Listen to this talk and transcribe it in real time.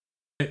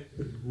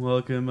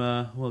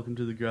welcome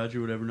to the garage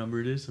or whatever number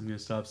it is. I'm gonna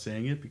stop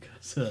saying it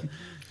because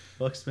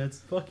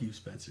fuck you,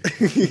 Spencer.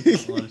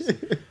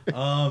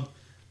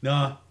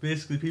 Honestly,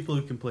 basically people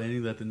are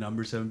complaining that the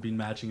numbers haven't been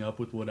matching up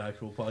with what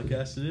actual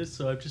podcast it is.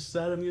 So I've just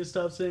decided I'm gonna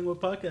stop saying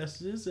what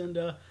podcast it is, and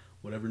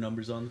whatever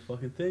number's on the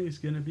fucking thing is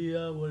gonna be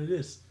what it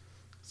is.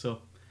 So.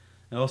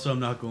 And also, I'm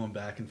not going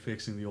back and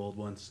fixing the old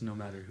ones, no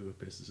matter who it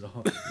pisses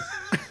off.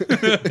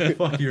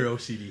 Fuck your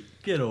OCD.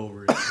 Get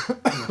over it.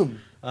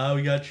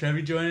 We got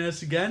Trevi joining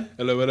us again.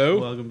 Hello,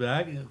 hello. Welcome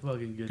back.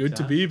 Fucking good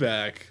to be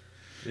back.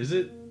 Is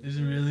it? Is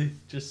it really?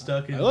 Just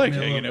stuck in I like the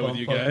middle hanging of out with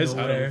you guys.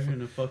 Nowhere,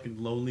 in a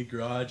fucking lonely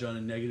garage on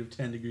a negative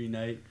 10-degree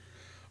night.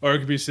 Or I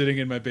could be sitting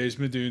in my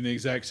basement doing the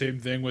exact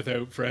same thing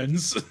without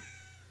friends.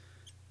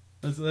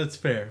 That's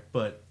fair,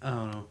 but I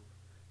don't know.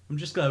 I'm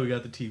just glad we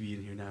got the TV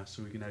in here now,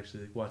 so we can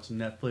actually watch some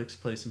Netflix,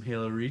 play some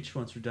Halo Reach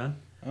once we're done.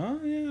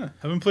 Oh yeah,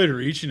 haven't played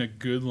Reach in a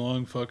good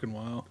long fucking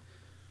while.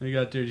 We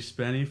got Dirty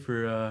Spenny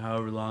for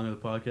however long of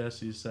the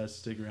podcast he decides to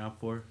stick around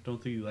for. Don't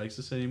think he likes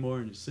us anymore,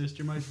 and his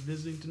sister might be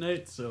visiting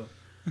tonight. So,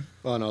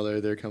 oh no,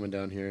 they're coming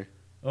down here.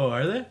 Oh,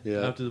 are they?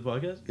 Yeah. After the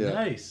podcast. Yeah.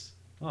 Nice.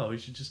 Oh, we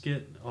should just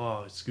get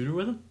Scooter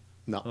with him.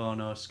 No. Oh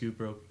no, Scoot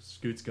broke.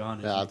 Scoot's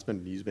gone. Yeah,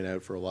 he's been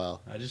out for a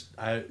while.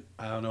 I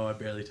don't know. I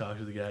barely talked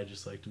to the guy. I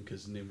just liked him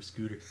because his name was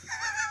Scooter.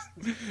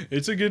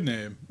 It's a good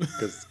name.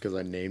 Because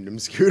I named him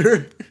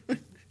Scooter.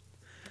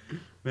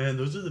 Man,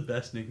 those are the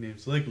best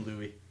nicknames. Like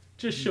Louie.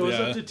 Just shows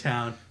up to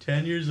town,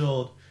 10 years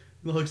old,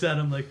 looks at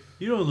him like,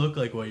 you don't look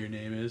like what your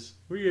name is.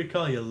 We're going to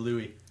call you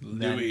Louie.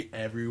 Louie. Then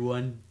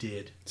everyone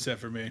did.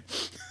 Except for me.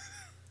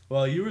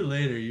 Well, you were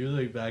later. You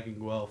were like back in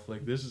Guelph.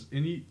 Like this is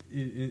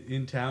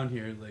in town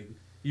here. Like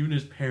even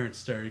his parents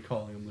started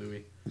calling him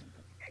Louie.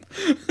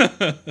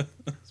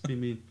 Let's be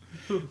mean.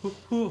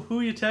 Who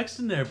are you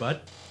texting there,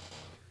 bud?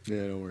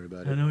 Yeah, don't worry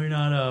about it. I know you're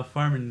not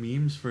farming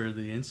memes for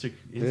the Insta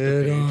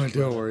Yeah, page.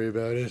 don't worry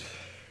about it.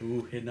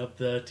 Ooh, hitting up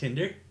the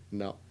Tinder?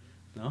 No.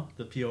 No,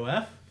 the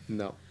POF?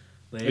 No.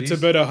 Ladies? It's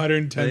about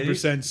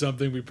 110%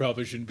 something we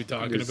probably shouldn't be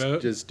talking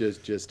about. Just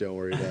don't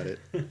worry about it.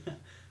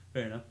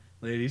 Fair enough.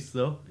 Ladies,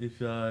 though, if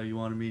you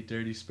want to meet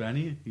Dirty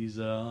Spenny, he's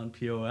on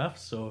POF.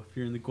 So if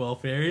you're in the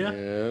Guelph area,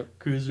 Yeah.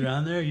 cruise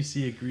around there, you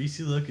see a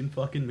greasy-looking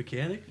fucking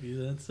mechanic.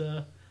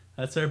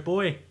 That's our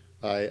boy.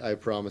 I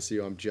promise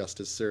you, I'm just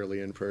as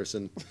surly in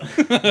person.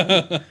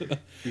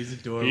 He's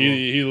adorable.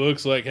 He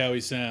looks like how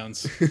he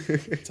sounds.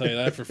 I'll tell you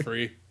that for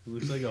free. He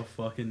looks like a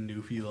fucking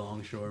Newfie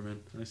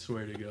longshoreman. I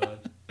swear to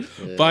God.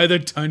 Yeah. By the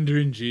thunder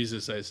in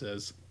Jesus, I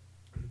says.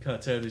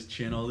 Cuts out his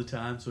chin all the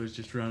time, so he's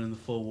just running the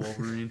full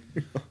Wolverine.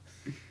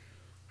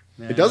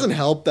 It doesn't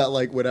help that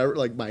whatever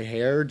my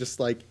hair just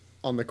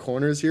on the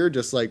corners here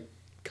just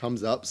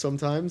comes up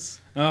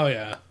sometimes. Oh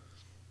yeah.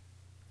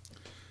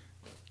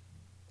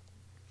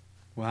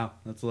 Wow,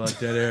 that's a lot of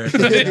dead air.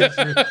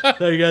 I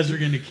thought you guys were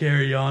going to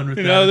carry on with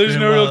that. No, there's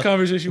no real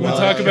conversation. We'll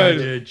talk about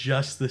to it.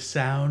 adjust the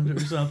sound or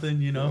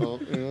something, you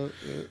know?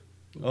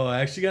 Oh,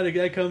 I actually got a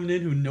guy coming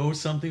in who knows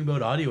something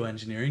about audio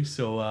engineering,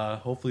 so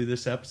hopefully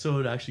this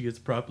episode actually gets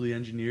properly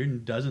engineered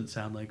and doesn't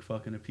sound like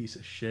fucking a piece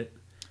of shit.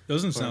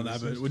 Doesn't sound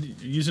that bad. Would you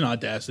using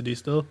Audacity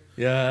still?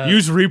 Yeah.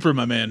 Use Reaper,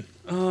 my man.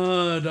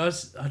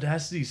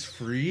 Audacity's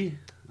free?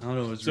 I don't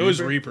know. So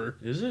is Reaper.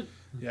 Is it?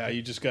 Yeah,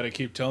 you just got to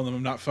keep telling them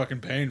I'm not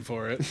fucking paying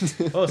for it.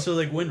 Oh, so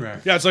like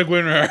WinRAR. Yeah, it's like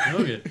WinRAR.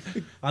 Okay.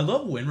 I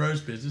love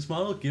WinRAR's business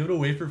model. Give it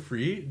away for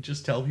free.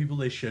 Just tell people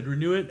they should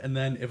renew it. And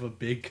then if a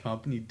big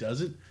company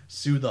doesn't,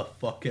 sue the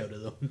fuck out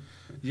of them.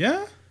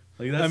 Yeah?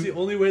 Like that's the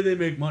only way they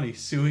make money.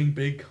 Suing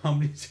big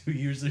companies who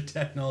use their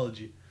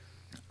technology.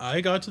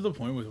 I got to the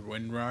point with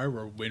WinRAR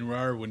where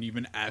WinRAR wouldn't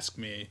even ask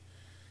me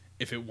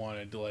if it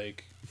wanted to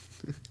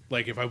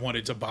if I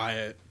wanted to buy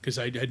it, because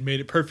I had made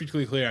it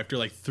perfectly clear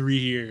after 3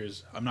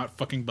 years I'm not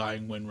fucking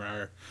buying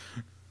WinRAR.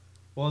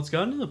 Well, it's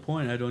gotten to the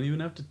point I don't even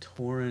have to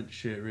torrent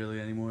shit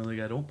really anymore. Like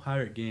I don't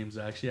pirate games.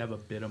 I actually have a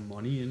bit of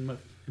money in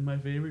my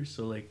favor,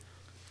 so I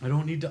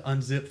don't need to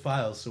unzip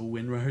files. So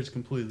WinRAR is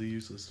completely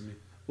useless to me.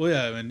 Well,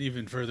 yeah, and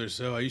even further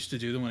so, I used to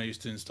do them when I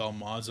used to install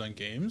mods on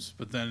games,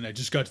 but then I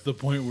just got to the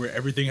point where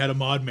everything had a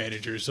mod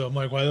manager, so I'm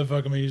like, why the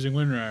fuck am I using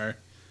WinRAR?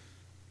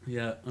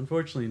 Yeah,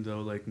 unfortunately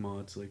though,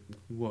 mods,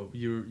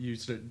 you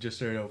just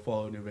started out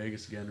Fallout New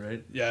Vegas again,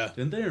 right? Yeah.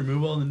 Didn't they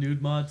remove all the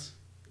nude mods?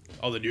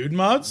 All the nude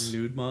mods?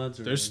 Nude mods?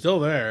 They're still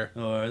there.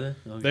 Oh, are they?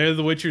 Okay. They're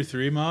the Witcher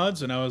 3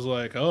 mods, and I was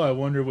like, oh, I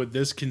wonder what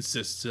this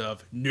consists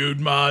of. Nude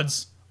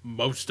mods.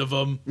 Most of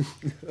them.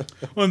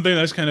 One thing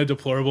that's kind of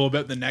deplorable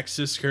about the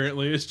Nexus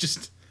currently is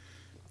just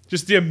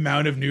the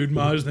amount of nude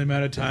mods, the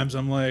amount of times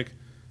I'm like,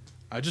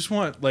 I just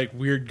want,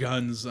 weird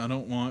guns. I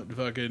don't want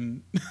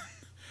fucking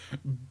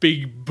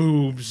big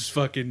boobs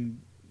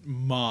fucking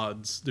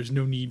mods. There's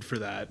no need for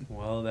that.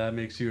 Well, that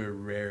makes you a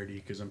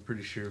rarity, because I'm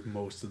pretty sure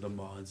most of the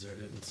mods that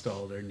are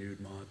installed are nude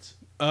mods.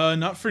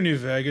 Not for New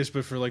Vegas,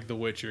 but for, The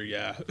Witcher,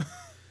 yeah.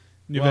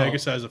 New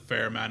Vegas has a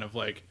fair amount of,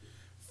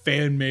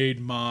 fan-made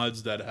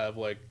mods that have,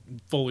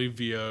 fully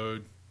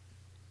VO'd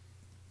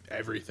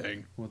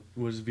everything. What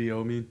does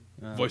VO mean?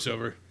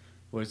 Voiceover.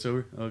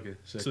 Voiceover? Okay.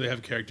 Sick. So they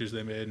have characters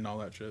they made and all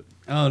that shit.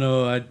 I don't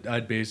know.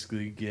 I'd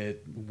basically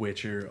get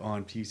Witcher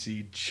on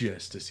PC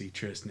just to see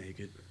Triss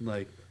naked.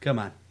 Like, come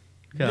on.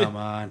 Come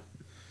on.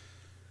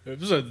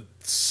 There's a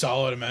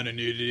solid amount of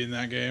nudity in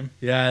that game.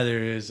 Yeah,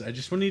 there is. I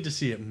just need to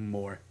see it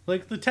more.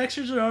 Like, the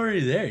textures are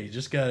already there. You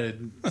just gotta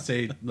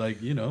say, like,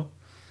 you know.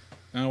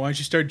 Why don't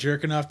you start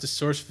jerking off to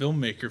Source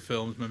Filmmaker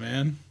films, my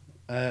man?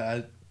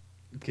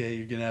 Okay,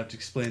 you're gonna have to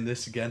explain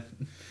this again.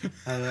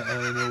 I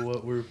don't know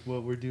what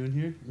we're doing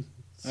here.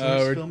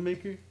 Source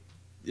Filmmaker?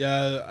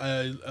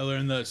 Yeah, I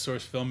learned that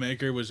Source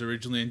Filmmaker was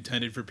originally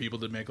intended for people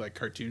to make like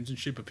cartoons and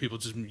shit, but people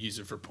just use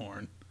it for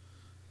porn.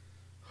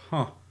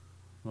 Huh.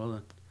 Well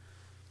then.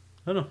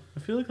 I don't know. I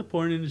feel like the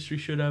porn industry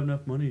should have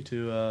enough money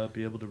to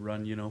be able to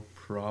run, you know,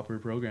 proper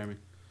programming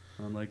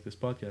on like this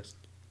podcast.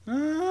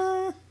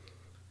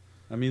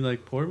 I mean,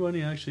 like porn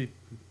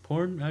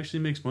actually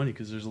makes money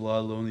because there's a lot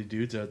of lonely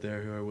dudes out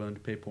there who are willing to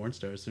pay porn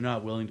stars. They're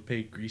not willing to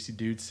pay greasy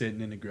dudes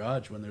sitting in a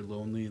garage when they're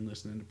lonely and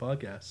listening to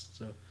podcasts.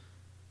 So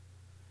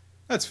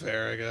that's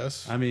fair, I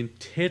guess. I mean,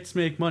 tits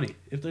make money.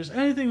 If there's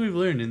anything we've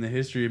learned in the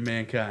history of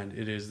mankind,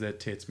 it is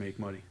that tits make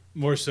money.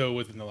 More so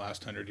within the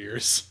last 100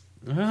 years.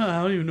 I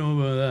don't even know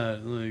about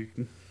that. Like,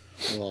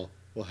 well,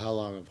 how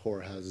long have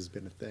whorehouses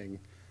been a thing?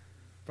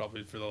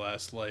 Probably for the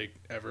last like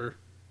ever.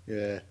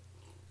 Yeah.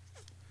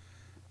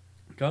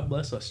 God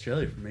bless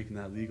Australia for making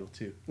that legal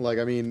too. Like,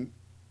 I mean,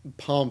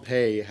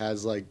 Pompeii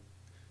has like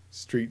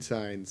street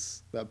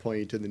signs that point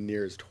you to the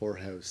nearest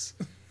whorehouse.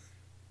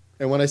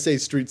 And when I say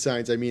street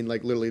signs, I mean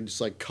like literally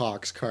just like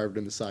cocks carved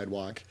in the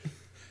sidewalk.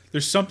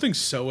 There's something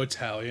so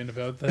Italian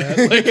about that.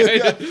 Like,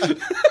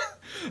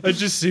 it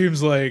just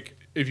seems like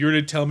if you were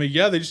to tell me,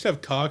 yeah, they just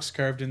have cocks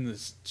carved in the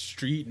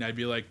street, and I'd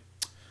be like,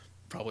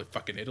 probably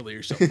fucking Italy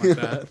or something like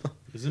that.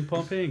 Isn't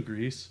Pompeii in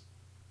Greece?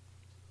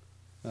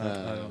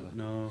 I don't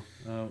know.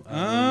 I don't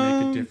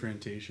really make a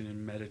differentiation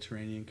in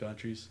Mediterranean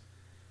countries.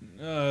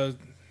 I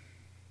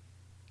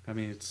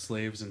mean, it's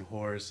slaves and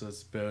whores, so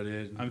that's about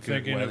it. I'm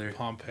thinking of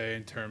Pompeii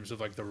in terms of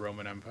like the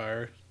Roman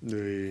Empire.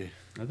 Yeah.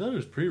 I thought it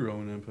was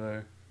pre-Roman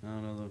Empire. I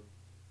don't know though.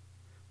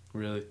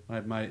 Really,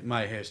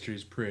 my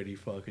history's pretty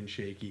fucking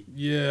shaky.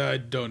 Yeah, I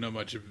don't know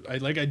much of.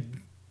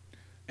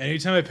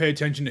 Anytime I pay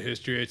attention to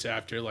history, it's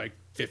after like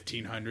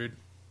 1500.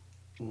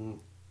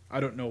 I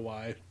don't know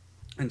why.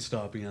 And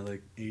stopping at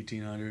like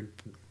 1800.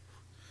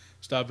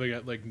 Stopping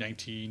at like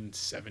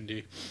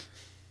 1970.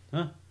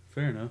 Huh?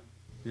 Fair enough.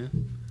 Yeah.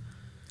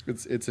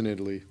 It's in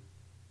Italy.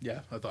 Yeah,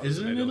 I thought Is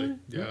it was in Italy.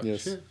 Yeah. Oh,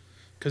 Yes.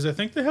 Because I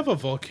think they have a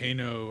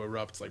volcano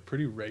erupt like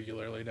pretty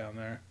regularly down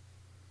there.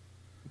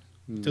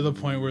 To the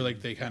point where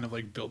like they kind of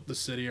like built the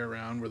city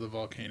around where the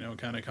volcano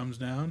kind of comes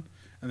down,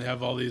 and they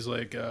have all these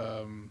like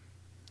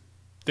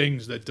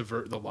things that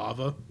divert the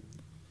lava.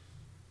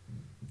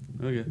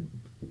 Okay.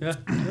 Yeah,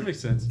 that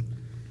makes sense.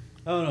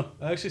 I don't know.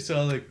 I actually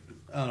saw like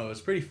it's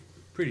pretty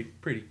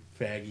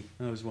faggy.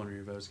 I was wondering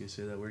if I was gonna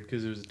say that word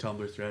because there was a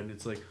Tumblr thread and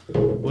it's like,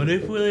 what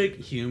if we like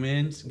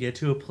humans get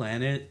to a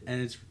planet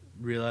and it's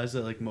realized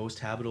that like most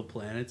habitable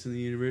planets in the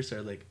universe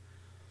are like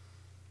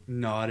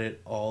not at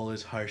all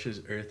as harsh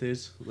as Earth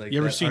is. Like, you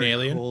ever that seen our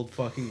Alien? Cold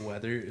fucking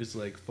weather is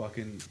like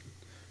fucking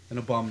an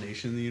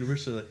abomination in the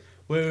universe. So like,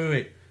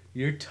 wait.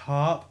 Your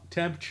top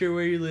temperature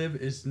where you live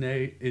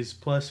is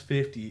plus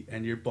 50,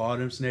 and your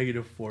bottom's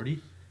negative 40.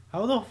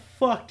 How the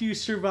fuck do you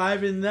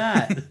survive in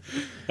that?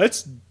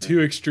 That's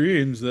two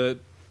extremes that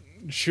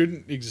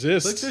shouldn't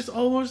exist.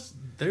 Like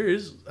there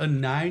is a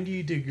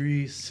 90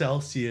 degrees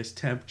Celsius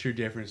temperature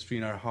difference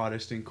between our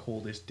hottest and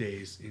coldest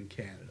days in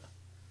Canada.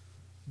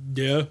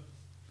 Yeah.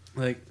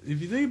 Like,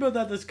 if you think about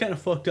that, that's kind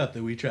of fucked up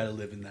that we try to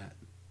live in that.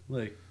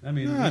 Like, I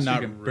mean, at least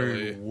not we can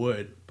really. burn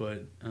wood,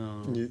 but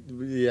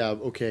Yeah,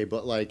 okay,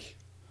 but like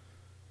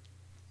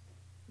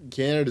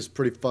Canada's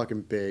pretty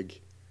fucking big.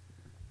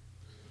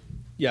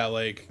 Yeah,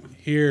 like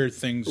here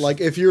things Like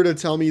if you were to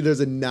tell me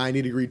there's a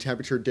 90-degree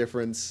temperature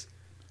difference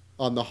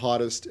on the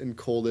hottest and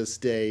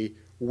coldest day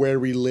where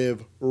we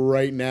live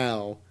right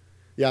now,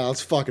 yeah,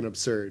 that's fucking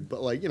absurd.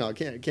 But like, you know,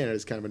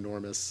 Canada's kind of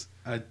enormous.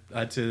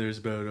 I'd say there's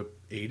about a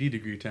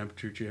 80-degree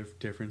temperature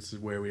difference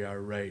where we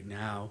are right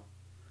now.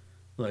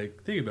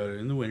 Like, think about it.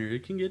 In the winter,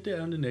 it can get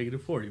down to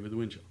negative 40 with a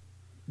wind chill.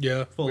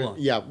 Yeah. Full on.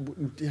 Yeah,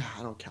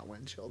 I don't count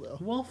wind chill though.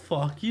 Well,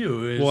 fuck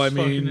you. It's Well, I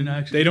fucking mean,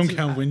 an they don't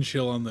count wind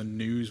chill on the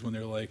news when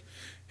they're like,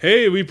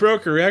 "Hey, we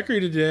broke a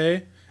record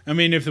today." I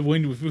mean, if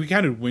we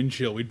counted wind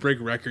chill, we'd break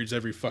records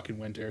every fucking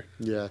winter.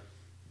 Yeah.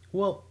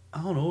 Well,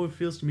 I don't know. It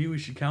feels to me we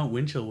should count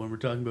wind chill when we're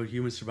talking about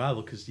human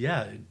survival because,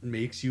 yeah, it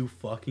makes you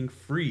fucking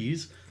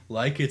freeze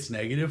like it's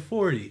negative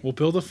 40. We'll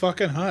build a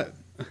fucking hut.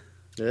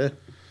 Yeah.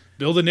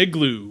 Build an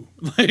igloo.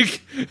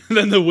 Like,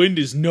 then the wind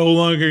is no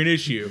longer an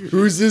issue.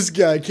 Who's this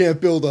guy? Can't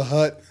build a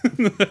hut.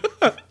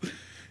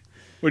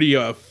 What are you,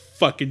 a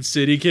fucking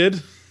city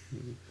kid?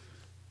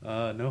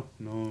 No,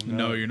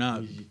 you're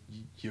not.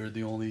 You're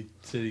the only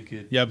city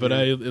kid. Yeah, but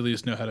I at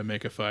least know how to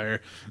make a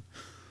fire.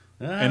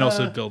 And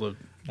also build a...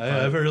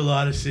 I've heard a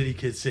lot of city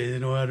kids say they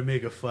know how to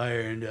make a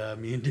fire,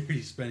 and me and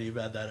Dirty Spenny have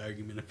had that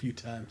argument a few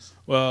times.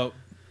 Well,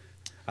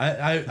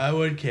 I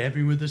went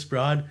camping with this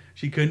broad.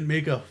 She couldn't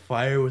make a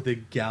fire with a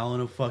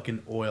gallon of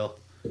fucking oil.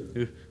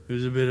 It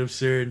was a bit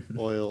absurd.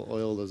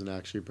 Oil doesn't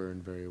actually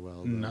burn very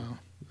well, though. No.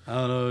 I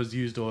don't know. It was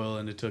used oil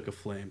and it took a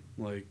flame,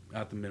 like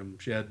at the minimum.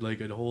 She had like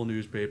a whole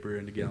newspaper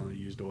and a gallon of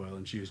used oil,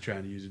 and she was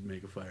trying to use it to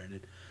make a fire, and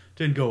it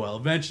didn't go well.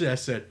 Eventually, I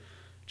said,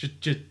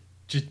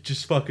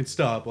 "Just fucking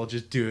stop. I'll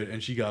just do it."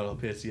 And she got all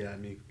pissy at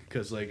me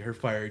because like her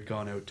fire had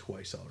gone out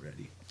twice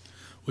already.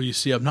 Well, you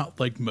see, I'm not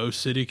like most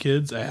city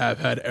kids. I have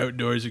had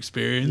outdoors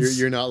experience.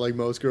 You're not like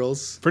most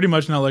girls. Pretty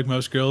much not like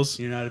most girls.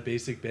 You're not a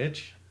basic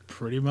bitch.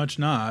 Pretty much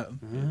not.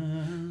 I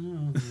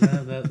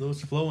don't know.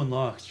 Those flowing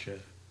locks,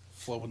 shit.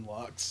 Flowing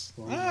locks.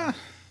 Ah.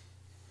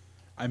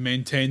 I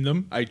maintain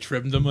them. I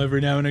trim them every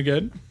now and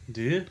again.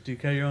 Do you? Do you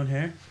cut your own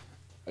hair?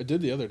 I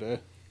did the other day.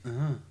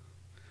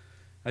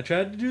 I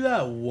tried to do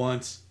that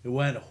once. It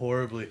went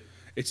horribly.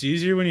 It's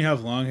easier when you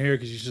have long hair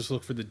because you just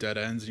look for the dead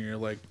ends and you're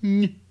like,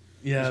 Yeah,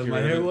 Just get my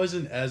rid of hair it.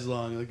 wasn't as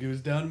long. Like it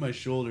was down to my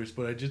shoulders,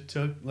 but I just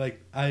took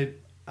like I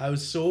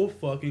was so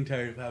fucking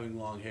tired of having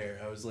long hair.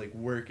 I was like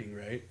working,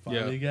 right?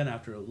 Finally again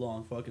after a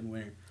long fucking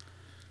winter.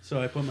 So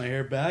I put my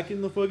hair back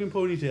in the fucking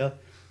ponytail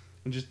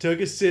and just took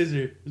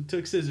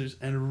scissors,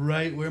 and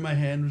right where my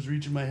hand was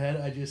reaching my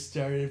head, I just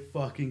started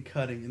fucking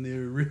cutting, and they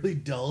were really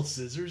dull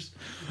scissors.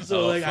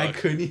 So Oh, like I fuck.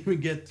 couldn't even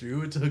get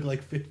through. It took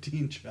like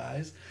 15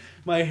 tries.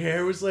 My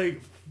hair was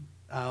like,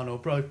 I don't know,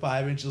 probably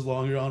 5 inches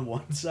longer on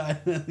one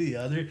side than the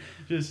other.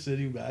 Just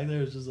sitting back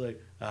there, it was just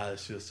like,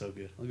 this feels so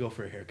good. I'll go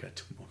for a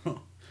haircut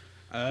tomorrow.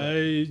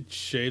 I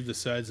shaved the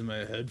sides of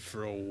my head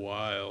for a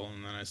while,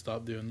 and then I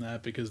stopped doing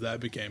that because that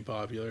became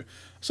popular.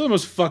 I saw the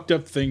most fucked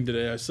up thing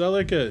today. I saw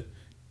like a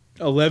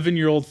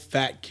 11-year-old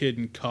fat kid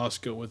in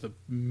Costco with a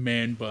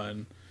man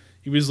bun.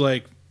 He was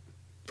like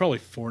probably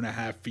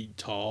 4.5 feet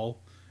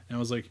tall, and I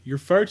was like, "You're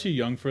far too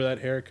young for that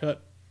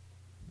haircut.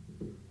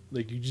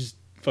 Like you just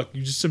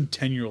some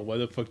 10-year-old. Why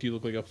the fuck do you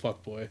look like a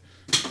fuckboy?"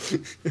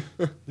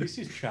 At least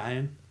he's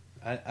trying.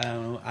 I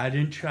don't know. I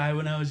didn't try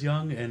when I was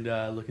young, and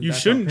looking You back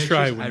shouldn't on pictures,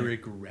 try when I you're-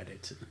 regret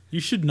it. You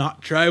should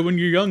not try when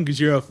you're young because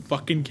you're a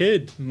fucking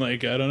kid.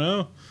 Like I don't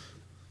know.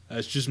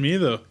 That's just me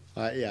though.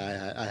 I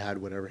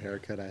had whatever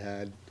haircut I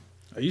had.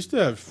 I used to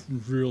have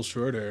real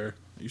short hair.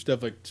 I used to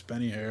have like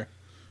spenny hair.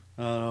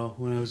 I don't know.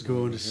 When I was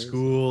going to My hair's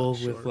school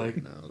short with like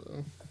right now,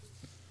 though.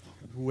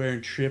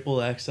 wearing triple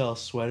XL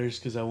sweaters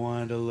because I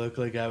wanted to look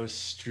like I was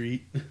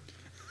street.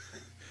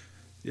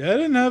 Yeah, I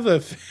didn't have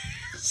that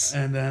face.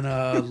 And then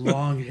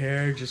long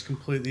hair, just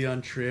completely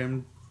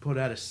untrimmed, put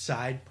out a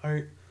side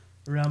part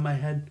around my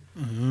head.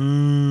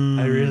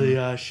 I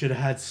really should have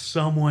had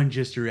someone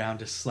just around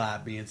to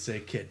slap me and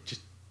say, "Kid,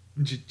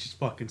 just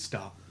fucking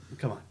stop.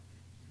 Come on."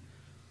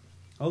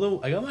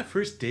 Although I got my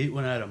first date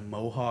when I had a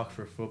mohawk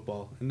for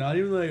football, and not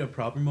even like a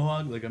proper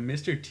mohawk, like a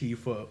Mr.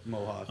 T-foot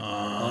mohawk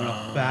on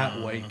a fat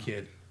white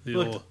kid. The It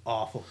looked old-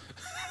 awful.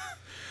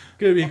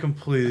 Gonna be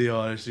completely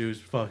honest, it was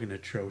fucking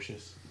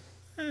atrocious.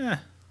 I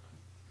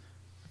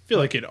feel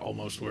like it'd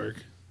almost work.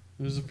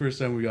 It was the first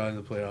time we got in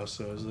the playoffs,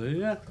 so I was like,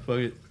 yeah, fuck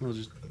it. I'll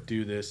just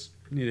do this.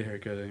 Need a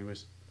haircut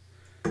anyways.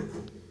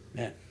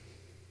 Man.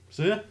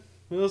 So yeah,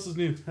 what else is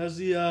new? How's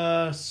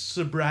the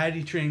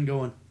sobriety train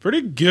going?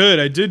 Pretty good.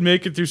 I did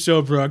make it through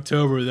sober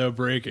October without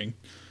breaking.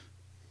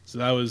 So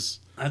that was...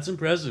 That's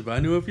impressive. I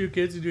knew a few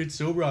kids who did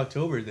sober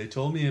October. They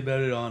told me about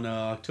it on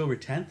October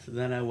 10th.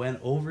 Then I went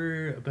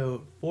over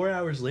about 4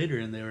 hours later,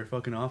 and they were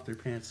fucking off their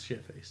pants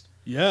shit-faced.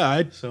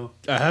 Yeah, So,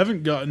 I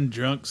haven't gotten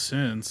drunk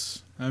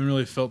since. I haven't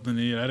really felt the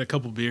need. I had a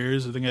couple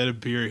beers. I think I had a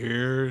beer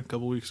here a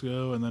couple weeks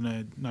ago, and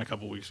then not a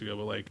couple weeks ago,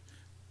 but like...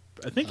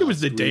 I think it was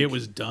the Last day it week.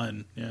 was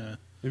done. Yeah,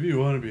 if you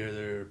want a beer,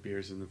 there are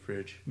beers in the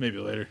fridge. maybe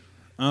later.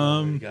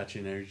 I got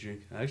you an energy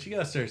drink. I actually got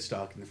to start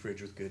stocking the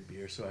fridge with good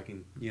beer so I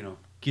can,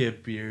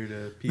 give beer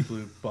to people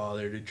who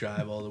bother to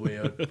drive all the way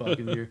out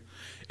fucking here.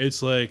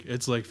 It's like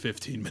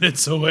 15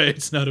 minutes away.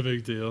 It's not a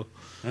big deal.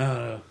 I don't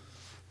know.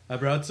 I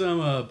brought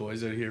some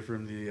boys out here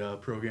from the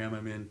program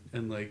I'm in,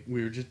 and like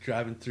we were just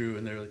driving through,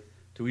 and they're like,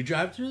 "Do we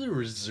drive through the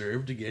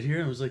reserve to get here?"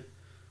 And I was like,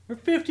 "We're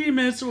 15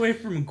 minutes away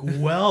from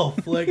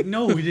Guelph." Like,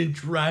 no, we didn't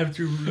drive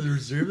through the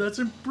reserve. That's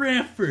in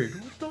Brantford.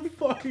 What the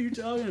fuck are you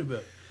talking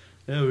about?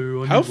 Yeah, we were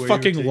wondering How where you were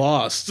fucking taking-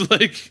 lost?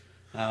 Like,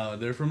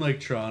 They're from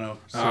like Toronto,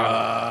 so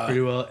Ah.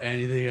 pretty well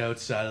anything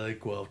outside of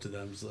like Guelph to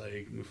them is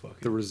like fucking.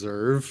 The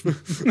reserve.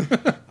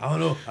 I don't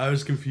know. I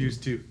was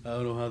confused too. I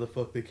don't know how the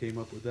fuck they came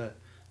up with that.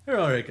 They're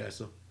all right guys,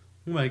 though.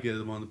 We might get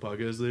them on the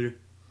podcast later,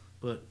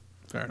 but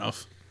fair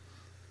enough.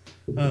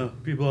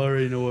 people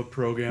already know what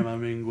program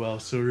I'm in. Well,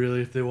 so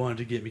really, if they wanted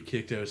to get me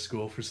kicked out of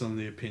school for some of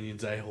the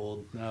opinions I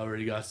hold, I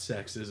already got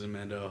sexism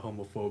and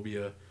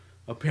homophobia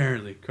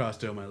apparently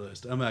crossed out my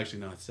list. I'm actually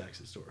not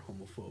sexist or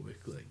homophobic,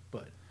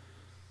 but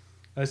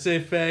I say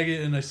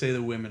faggot and I say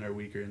that women are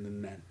weaker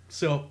than men.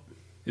 So,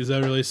 Is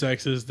that really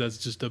sexist? That's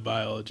just a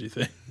biology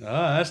thing.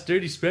 that's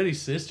Dirty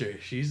Spenny's sister.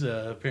 She's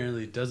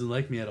apparently doesn't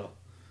like me at all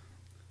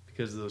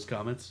because of those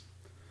comments.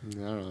 I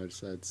don't know. I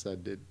just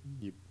said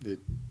it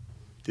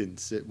didn't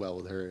sit well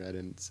with her. I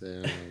didn't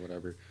say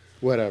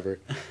whatever.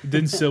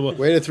 Didn't sit well.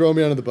 Way to throw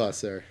me under the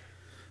bus there.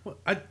 Well,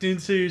 I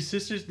didn't say your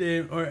sister's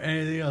name or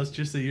anything else,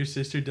 just that your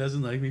sister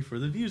doesn't like me for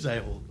the views I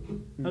hold.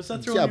 How's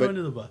that throwing Yeah, you but-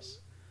 under the bus?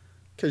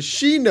 Because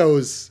she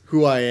knows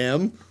who I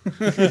am.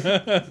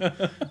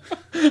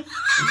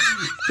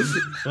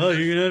 Well,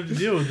 you're going to have to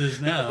deal with this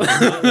now.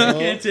 I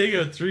can't take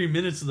out 3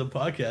 minutes of the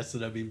podcast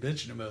that I've been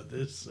bitching about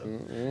this.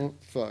 So.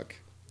 Fuck.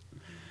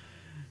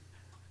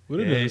 What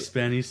did Hey, it-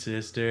 Spenny's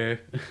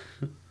sister.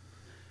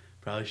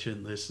 Probably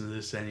shouldn't listen to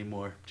this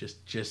anymore.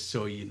 Just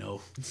so you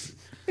know.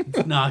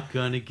 It's not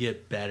going to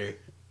get better.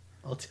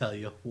 I'll tell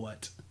you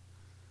what.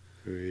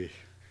 Oy.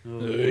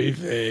 Oy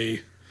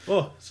vey.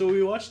 Oh, so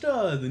we watched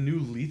the new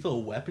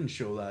Lethal Weapon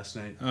show last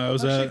night.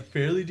 Was Actually, that?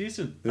 fairly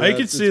decent. I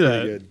could It's see pretty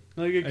that. good.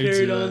 Like it I can see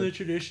carried on that. the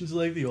traditions of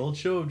like the old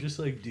show of just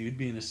like dude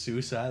being a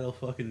suicidal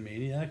fucking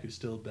maniac who's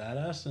still a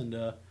badass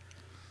and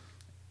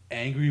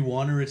angry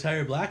wanna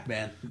retire black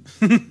man.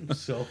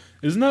 So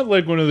Isn't that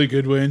like one of the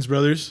good Wayans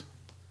brothers?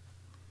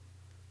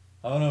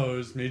 I don't know, it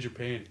was Major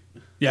Pain.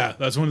 Yeah,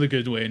 that's one of the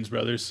good Wayans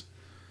brothers.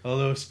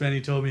 Although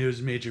Spenny told me it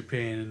was Major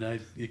Pain and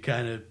it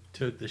kind of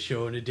took the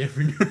show in a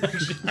different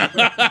direction.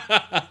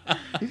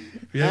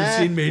 If you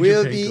haven't seen Major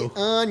will Pain, be go.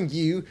 on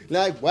you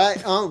like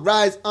white on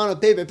rice on a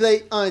paper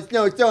plate on a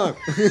snowstorm.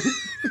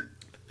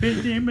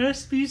 But there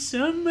must be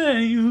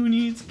somebody who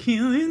needs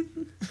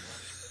killing.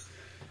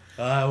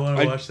 I want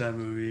to watch that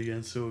movie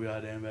again so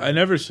goddamn bad. I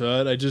never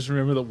saw it. I just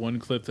remember the one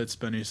clip that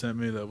Spenny sent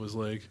me that was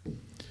like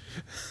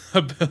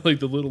about like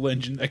the little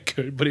engine that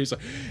could, but he's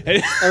like, hey.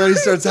 And then he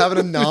starts having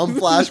a nom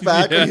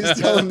flashback when Yeah. he's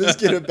telling this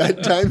kid a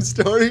bedtime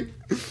story.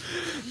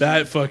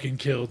 That fucking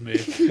killed me.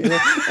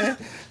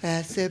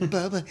 I said,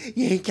 Bubba,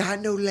 you ain't got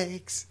no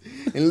legs.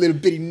 And a little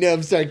bitty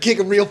nub started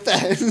kicking real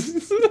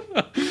fast.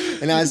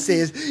 And I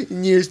says,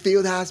 nearest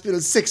field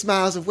hospital 6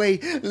 miles away.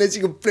 Unless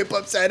you can flip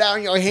upside down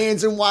on your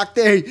hands and walk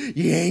there,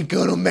 you ain't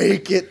gonna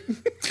make it.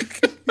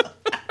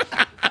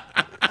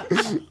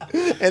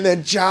 And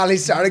then Charlie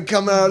started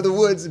coming out of the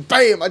woods, and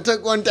bam, I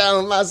took one down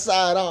on my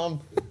side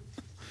arm.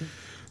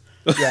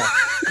 Yeah,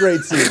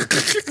 great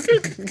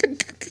scene.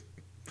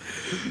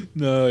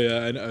 No,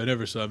 yeah, I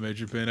never saw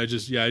Major Pain. I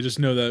just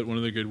know that one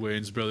of the good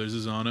Wayans brothers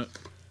is on it,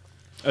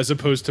 as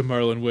opposed to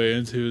Marlon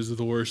Wayans, who is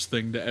the worst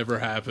thing to ever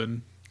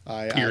happen.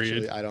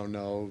 Period. I don't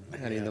know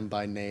any of them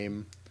by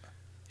name.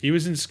 He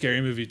was in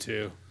Scary Movie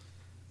 2.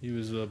 He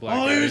was the black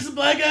Oh, guy. he was the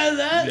black guy of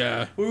that?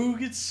 Yeah. Where we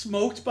get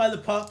smoked by the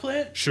pot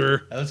plant?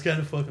 Sure. That was kind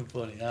of fucking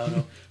funny. I don't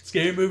know.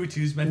 Scary Movie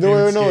 2 is my No,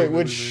 favorite no, scary wait,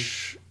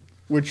 movie.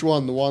 which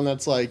one? The one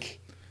that's like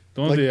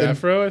The one Like with the the-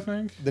 afro, I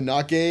think. the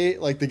not gay,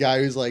 like the guy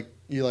who's like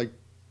you like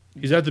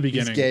He's at the he's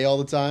beginning. gay all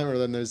the time, or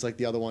then there's like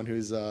the other one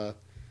who's like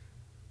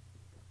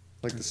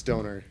the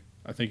stoner.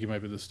 I think he might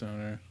be the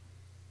stoner.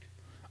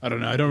 I don't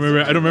know. I don't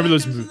remember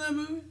those. Black guys in that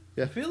movie?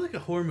 Yeah. I feel like a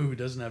horror movie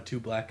doesn't have 2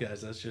 black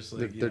guys. That's just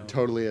like, There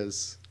totally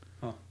is.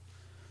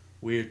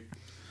 weird.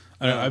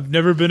 I've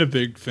never been a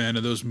big fan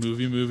of those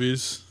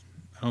movies.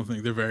 I don't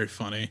think they're very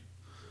funny.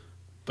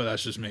 But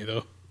that's just me,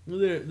 though. Well,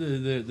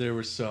 there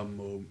were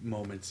some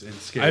moments in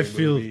scary I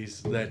feel-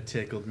 movies that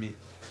tickled me.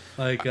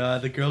 Like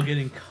the girl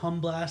getting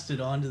cum blasted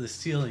onto the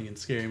ceiling in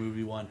Scary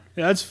Movie 1.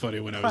 Yeah, that's funny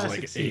when I was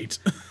Classic like scene. 8.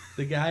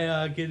 The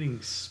guy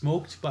getting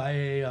smoked by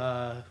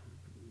a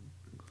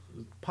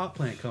pot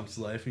plant comes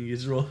to life and he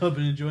gets rolled up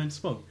and enjoying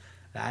smoke.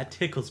 That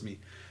tickles me.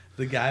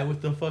 The guy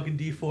with the fucking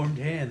deformed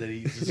hand that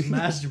he just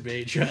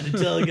masturbate trying to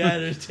tell a guy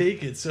to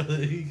take it so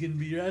that he can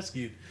be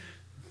rescued.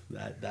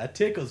 That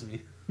tickles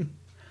me.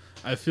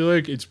 I feel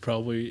like it's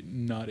probably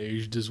not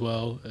aged as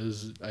well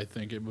as I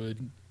think it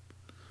would.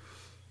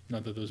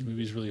 Not that those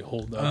movies really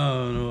hold I up.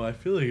 don't know. I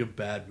feel like a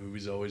bad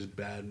movie's always a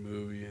bad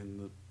movie,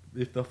 and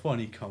if the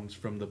funny comes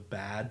from the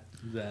bad,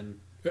 then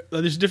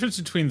There's a difference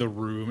between The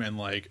Room and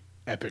like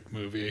epic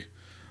movie.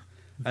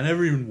 I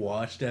never even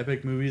watched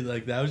Epic Movie.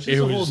 Like that was just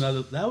It a whole was-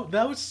 nother.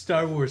 That was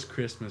Star Wars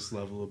Christmas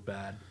level of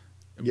bad.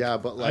 Yeah,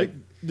 but like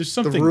There's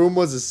The something. Room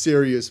was a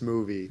serious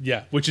movie.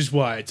 Yeah, which is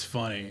why it's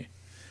funny.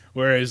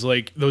 Whereas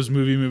like those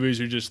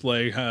movies are just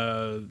like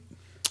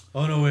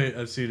Oh no, wait!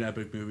 I've seen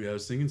Epic Movie. I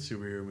was thinking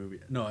superhero movie.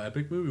 No,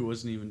 Epic Movie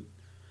wasn't even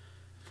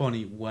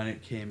funny when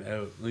it came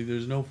out. Like,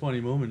 there's no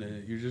funny moment in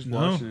it. You're just No.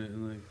 watching it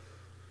and like,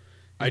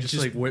 I you're just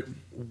just- like,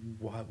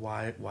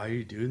 why are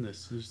you doing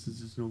this?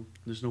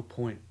 There's no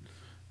point.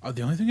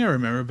 the only thing I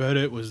remember about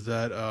it was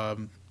that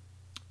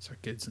sorry,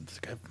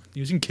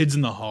 using Kids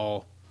in the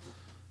Hall.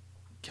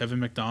 Kevin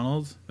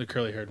McDonald, the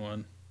curly haired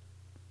one.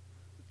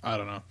 I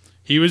don't know.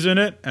 He was in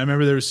it. I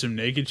remember there was some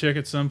naked chick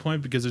at some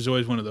point because there's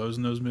always one of those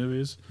in those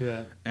movies.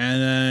 Yeah.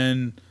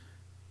 And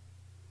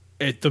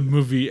then the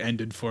movie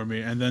ended for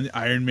me. And then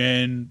Iron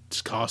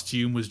Man's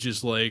costume was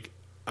just like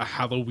a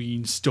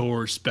Halloween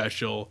store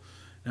special.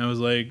 And I was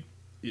like,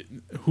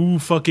 who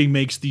fucking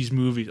makes these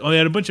movies? Oh, they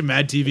had a bunch of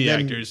Mad TV And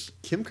then actors.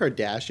 Kim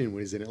Kardashian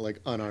was in it,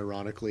 like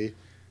unironically.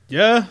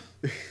 Yeah.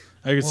 I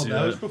could Well, see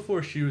that was that.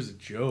 before she was a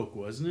joke,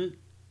 wasn't it?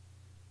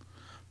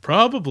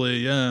 Probably,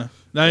 yeah.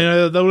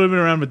 That would have been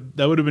around.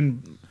 That would have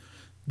been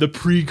the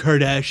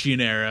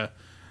pre-Kardashian era.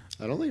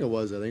 I don't think it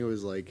was. I think it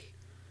was like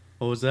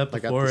Or was that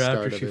Like, at before or the after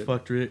start of she it.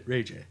 fucked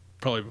Ray J?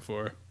 Probably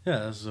before.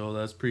 Yeah, so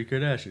that's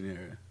pre-Kardashian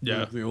era.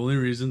 Yeah. The only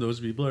reason those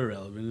people are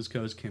relevant is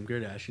because Kim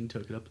Kardashian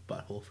took it up the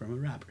butthole from a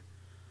rapper.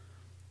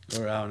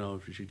 Or I don't know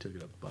if she took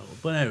it up the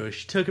butthole. But anyway,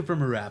 she took it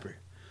from a rapper.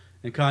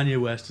 And Kanye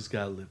West has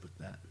got to live with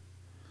that.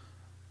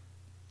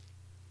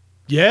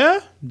 Yeah.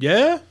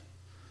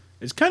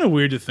 It's kind of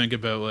weird to think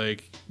about,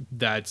 like,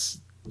 that's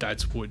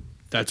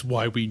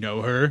why we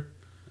know her.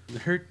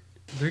 They're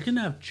going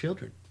to have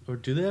children. Or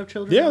do they have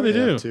children? Yeah, they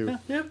do. Two. Yeah,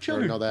 they have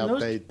children. Or no,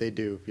 they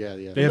do. Yeah.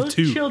 They have those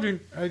two.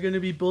 children are going to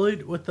be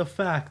bullied with the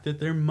fact that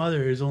their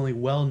mother is only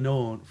well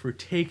known for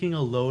taking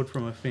a load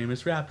from a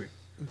famous rapper.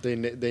 They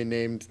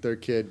named their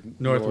kid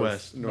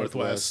Northwest.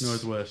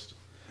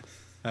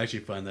 I actually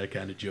find that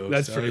kind of joke.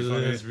 That's pretty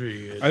funny. That's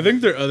pretty good. I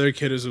think their other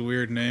kid is a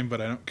weird name,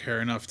 but I don't care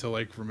enough to,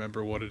 like,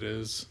 remember what it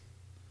is.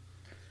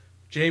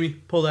 Jamie,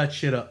 pull that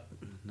shit up.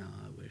 No,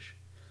 I wish.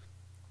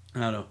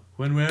 I don't know.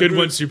 Good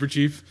one, Super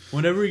Chief.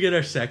 Whenever we get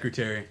our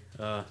secretary,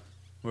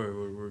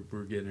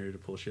 we're getting her to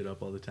pull shit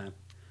up all the time.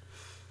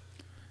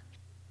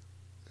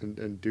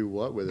 And do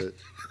what with it?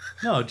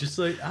 No, just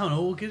like, I don't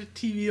know, we'll get a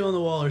TV on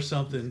the wall or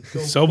something.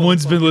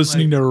 Someone's been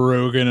listening to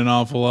Rogan an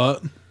awful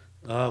lot.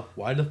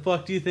 Why the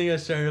fuck do you think I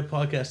started a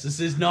podcast? This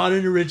is not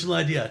an original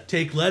idea.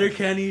 Take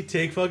Letterkenny,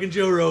 take fucking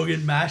Joe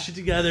Rogan, mash it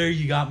together,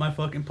 you got my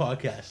fucking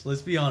podcast.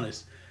 Let's be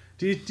honest.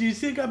 Do you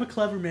think I'm a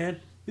clever man?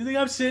 Do you think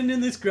I'm sitting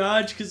in this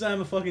garage because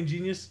I'm a fucking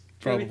genius?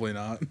 Probably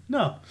not.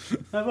 No.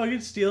 I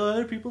fucking steal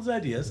other people's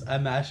ideas. I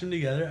mash them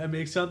together. I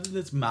make something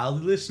that's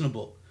mildly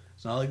listenable.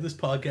 It's not like this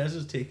podcast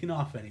is taking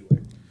off anywhere.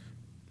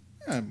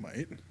 Yeah, I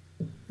might.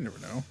 You never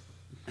know.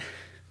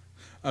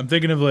 I'm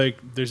thinking of, like,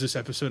 there's this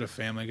episode of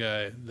Family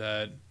Guy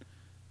that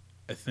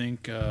I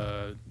think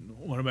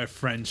one of my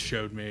friends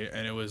showed me,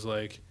 and it was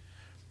like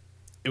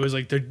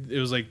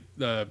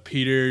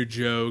Peter,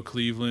 Joe,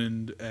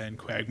 Cleveland, and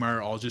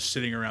Quagmire all just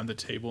sitting around the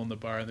table in the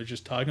bar, and they're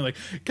just talking like,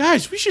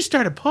 "Guys, we should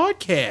start a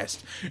podcast."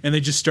 And they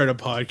just start a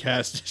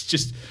podcast.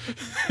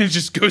 It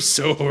just goes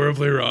so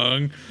horribly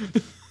wrong.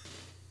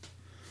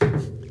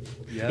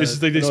 Yeah, It's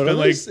just like they spent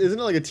like isn't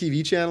it like a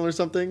TV channel or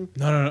something?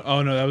 no.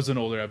 Oh no, that was an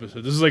older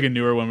episode. This is like a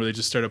newer one where they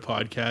just start a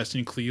podcast,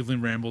 and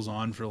Cleveland rambles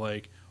on for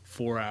like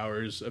 4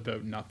 hours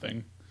about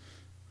nothing.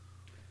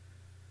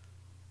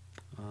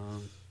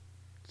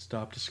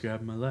 Stop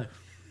describing my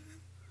life,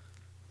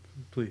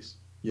 please.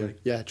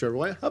 Yeah,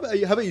 Trevor. How about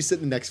you sit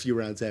the next few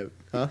rounds out,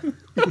 huh?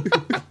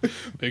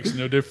 Makes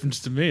no difference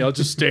to me. I'll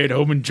just stay at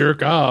home and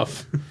jerk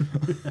off.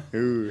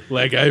 Ooh.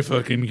 Like I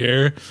fucking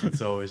care.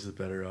 It's always the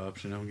better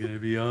option. I'm gonna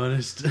be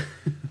honest.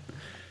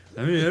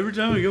 I mean, every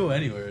time we go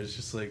anywhere, it's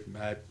just like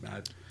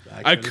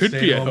I could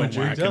be at home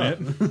whacking it.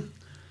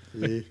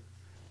 Yeah.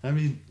 I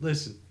mean,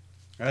 listen.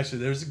 Actually,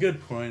 there's a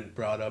good point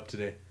brought up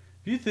today.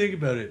 If you think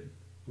about it,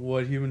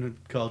 what human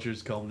culture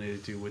has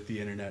culminated to with the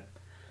internet.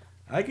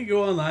 I could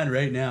go online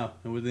right now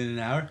and within an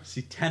hour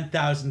see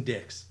 10,000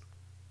 dicks.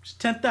 Just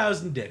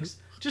 10,000 dicks.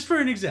 Just for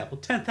an example,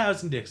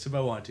 10,000 dicks if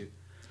I want to.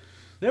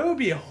 There would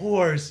be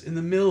whores in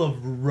the middle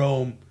of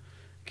Rome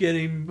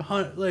getting,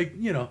 like,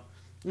 you know,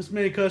 as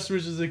many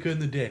customers as they could in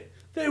the day.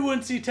 They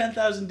wouldn't see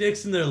 10,000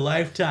 dicks in their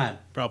lifetime.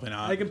 Probably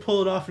not. I can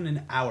pull it off in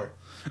an hour.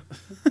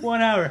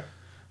 1 hour.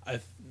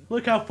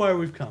 Look how far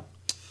we've come.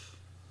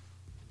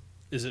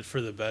 Is it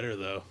for the better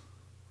though?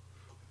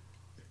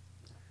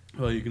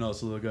 Well, you can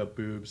also look up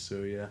boobs,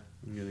 so yeah,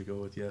 I'm gonna go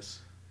with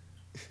yes.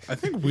 I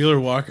think Wheeler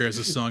Walker has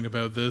a song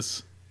about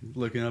this.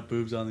 Looking up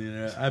boobs on the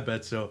internet, I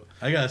bet so.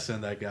 I gotta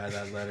send that guy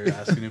that letter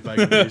asking if I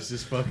can use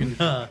this fucking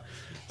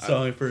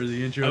song for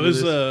the intro.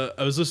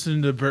 I was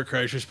listening to Bert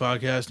Kreischer's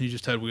podcast, and he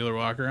just had Wheeler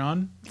Walker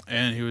on,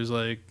 and he was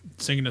like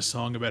singing a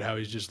song about how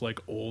he's just like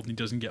old and he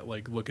doesn't get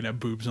like looking at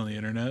boobs on the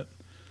internet.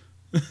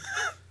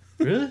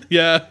 Really?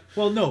 Yeah.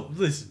 Well, no.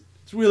 Listen,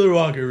 it's Wheeler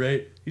Walker,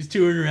 right? He's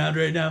touring around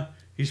right now.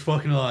 He's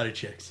fucking a lot of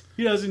chicks.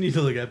 He doesn't need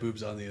to look at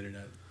boobs on the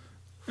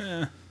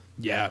internet.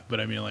 Yeah,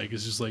 but I mean, like,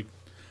 it's just like,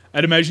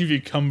 I'd imagine if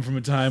you come from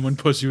a time when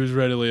pussy was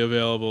readily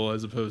available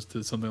as opposed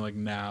to something like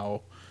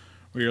now,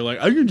 where you're like,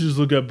 I can just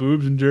look at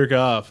boobs and jerk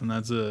off, and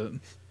that's it.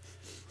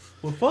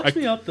 What fucks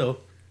me up, though,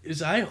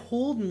 is I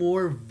hold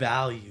more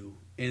value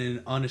in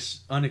an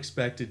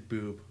unexpected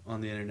boob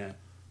on the internet.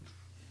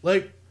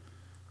 Like,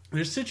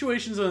 there's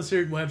situations on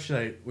certain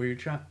websites where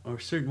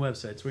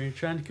you're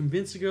trying to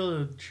convince a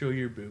girl to show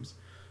your boobs.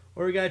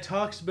 Or a guy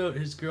talks about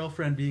his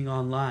girlfriend being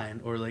online,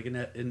 or like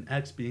an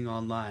ex being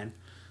online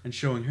and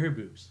showing her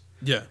boobs.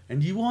 Yeah.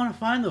 And you want to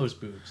find those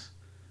boobs.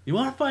 You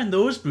want to find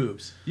those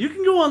boobs. You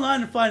can go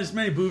online and find as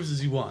many boobs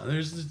as you want.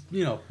 There's,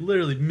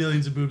 literally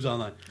millions of boobs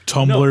online.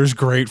 Tumblr's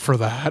great for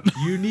that.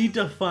 You need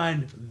to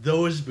find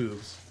those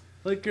boobs.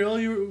 Like girl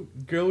we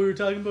were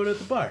talking about at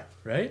the bar,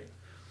 right?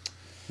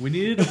 We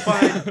needed to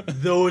find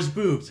those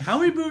boobs. How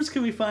many boobs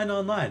can we find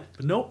online?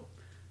 But nope.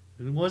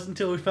 It wasn't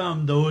until we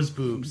found those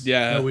boobs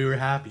that we were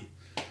happy.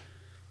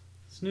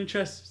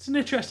 It's an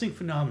interesting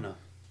phenomenon.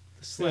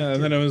 Yeah,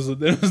 and then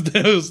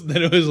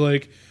it was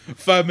like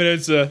 5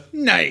 minutes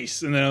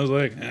nice, and then I was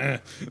like,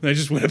 and I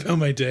just went about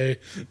my day.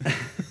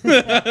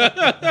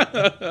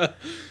 I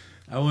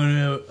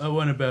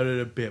went about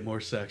it a bit more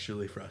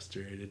sexually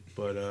frustrated,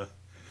 but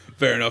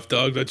Fair enough,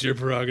 dog. That's your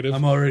prerogative.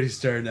 I'm already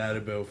starting at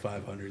about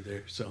 500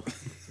 there, so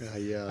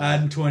Yeah.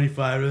 adding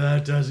 25 to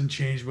that doesn't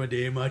change my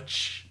day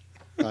much.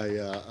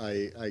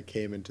 I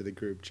came into the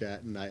group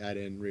chat and I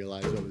didn't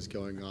realize what was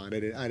going on. I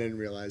didn't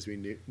realize we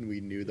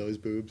knew those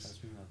boobs.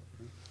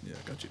 Yeah,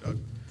 got you, dog.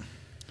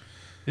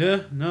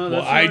 Yeah, no.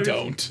 Well, That's I not-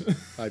 don't.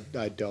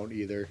 I don't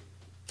either.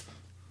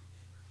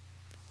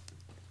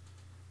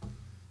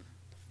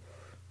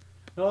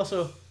 And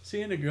also,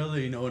 seeing a girl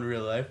that you know in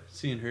real life,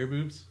 seeing her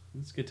boobs,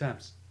 it's good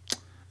times.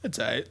 It's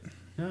alright.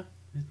 Yeah,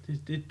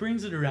 it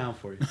brings it around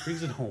for you. It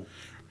brings it home.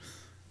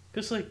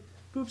 Because, like,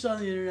 boobs on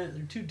the internet,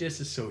 they're too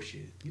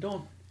disassociated. You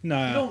don't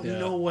Yeah.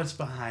 know what's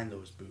behind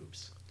those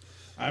boobs.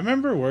 I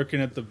remember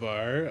working at the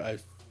bar.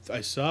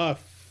 I saw a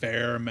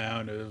fair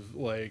amount of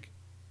like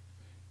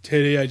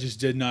titty I just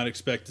did not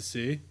expect to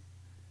see.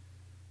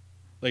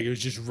 Like it was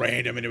just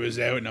random and it was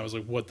out and I was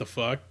like, what the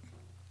fuck?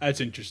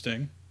 That's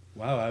interesting.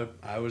 Wow,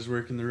 I was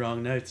working the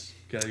wrong nights.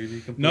 Gotta be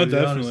completely No,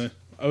 definitely. honest.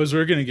 I was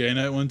working a gay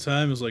night one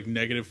time. It was like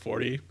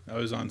 -40. I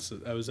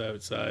was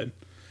outside,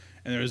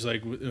 and there was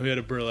like we had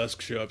a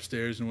burlesque show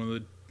upstairs, and one of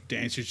the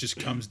dancers just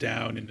comes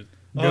down and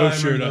Oh, no I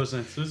shirt remember up. those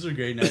nights. Those are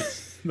great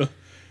nights. No.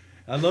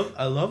 I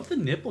love the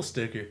nipple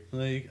sticker.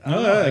 Like, I Oh,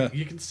 don't know, yeah. like,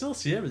 you can still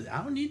see everything.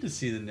 I don't need to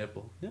see the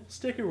nipple. Nipple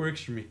sticker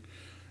works for me.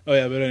 Oh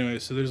yeah, but anyway,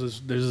 so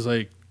there's this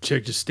like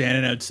chick just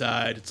standing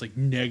outside. It's like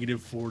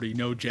 -40,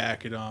 no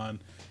jacket on,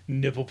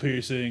 nipple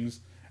piercings,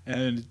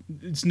 and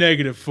it's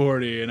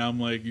 -40, and I'm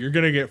like, you're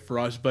gonna get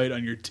frostbite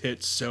on your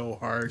tits so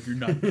hard, you're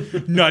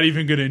not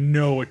even gonna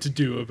know what to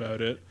do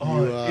about it.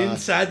 Oh, You,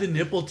 inside the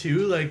nipple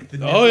too, like the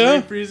nipple Oh, yeah.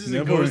 ring freezes and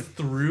Nipple goes ring.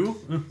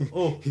 through.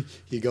 Oh,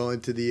 You go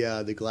into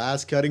the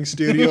glass cutting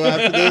studio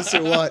after this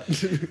or what?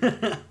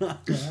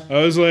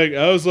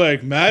 I was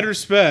like, mad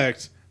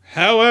respect.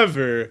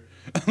 However,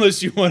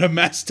 unless you want a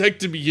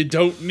mastectomy you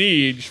don't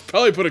need, you should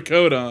probably put a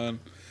coat on.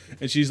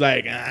 And she's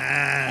like,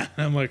 ah.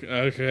 I'm like,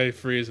 okay,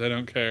 freeze, I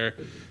don't care.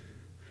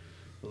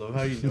 I love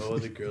how you know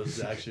the girls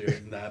that actually are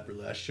in that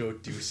burlesque show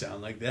do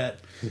sound like that.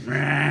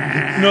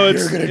 No,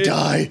 it's You're gonna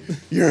die.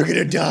 You're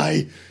gonna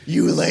die.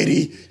 You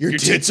lady, your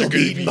tits will be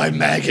eaten by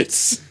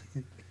maggots.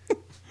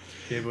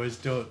 Okay, boys,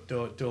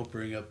 don't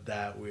bring up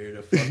that weird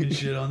of fucking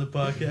shit on the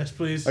podcast,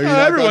 please. Are you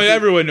not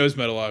Everyone knows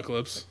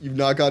Metalocalypse. You've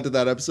not got to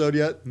that episode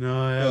yet?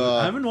 No,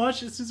 I haven't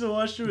watched it since I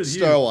watched it with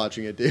Start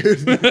watching it, dude. you.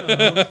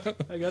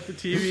 I got the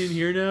TV in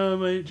here now. I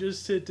might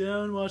just sit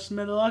down, watch the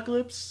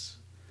Metalocalypse,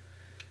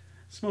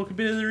 smoke a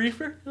bit of the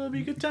reefer. It'll be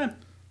a good time.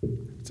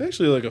 It's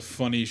actually like a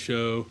funny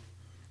show.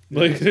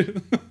 Like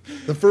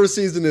The first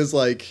season is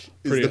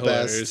pretty the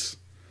hilarious. best.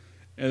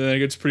 And then it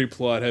gets pretty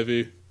plot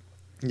heavy.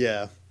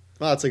 Yeah.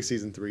 Well, it's like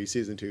season 3.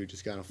 Season 2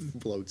 just kind of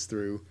floats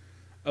through.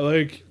 I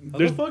like How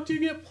there's the fuck do you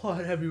get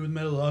plot heavy with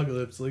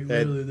Metalocalypse? Like,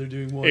 literally, they're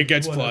doing one. It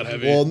gets one plot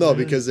episode. heavy. Well, no,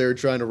 because they were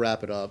trying to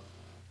wrap it up.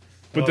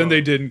 but then Oh.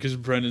 they didn't because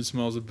Brendan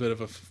Small's a bit of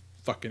a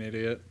fucking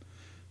idiot.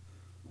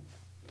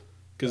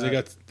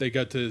 Because they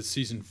got to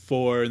season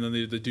 4 and then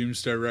they did the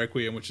Doomstar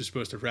Requiem, which is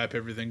supposed to wrap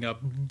everything up,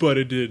 but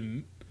it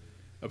didn't.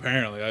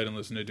 Apparently, I didn't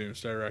listen to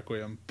Doomstar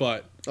Requiem,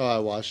 but Oh, I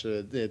watched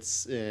it.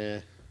 It's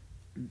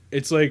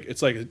it's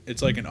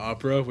like an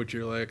opera, which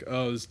you're like,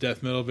 oh, this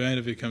death metal band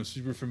I've become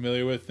super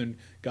familiar with and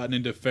gotten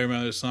into a fair amount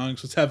of their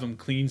songs. Let's have them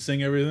clean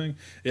sing everything.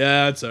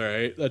 Yeah, that's all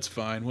right. That's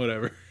fine.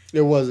 Whatever.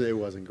 it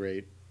wasn't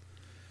great.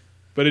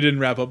 But it didn't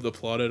wrap up the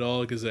plot at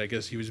all because I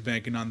guess he was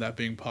banking on that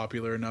being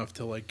popular enough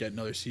to like get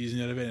another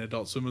season out of it. And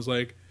Adult Swim was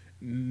like,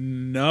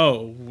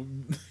 no,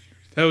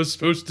 that was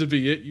supposed to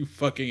be it. You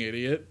fucking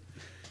idiot.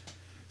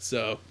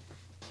 So.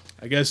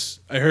 I guess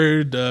I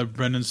heard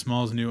Brendan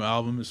Small's new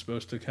album is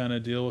supposed to kind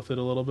of deal with it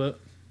a little bit.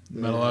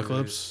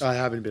 Metalocalypse. I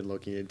haven't been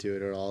looking into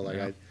it at all. Like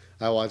Yeah.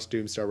 I watched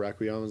Doomstar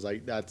Requiem. I was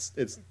like,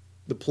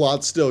 the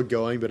plot's still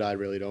going, but I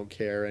really don't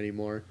care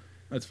anymore.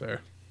 That's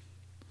fair.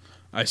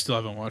 I still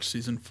haven't watched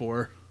season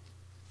 4.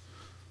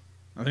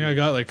 I think I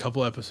got like a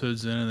couple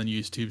episodes in, and then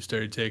YouTube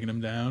started taking them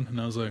down, and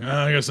I was like,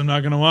 I guess I'm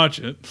not gonna watch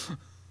it. All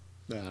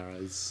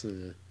right, it's,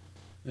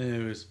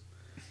 Anyways,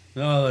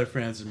 all our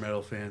friends are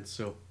metal fans,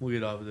 so we'll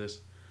get off of this.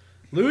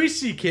 Louis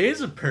C.K. is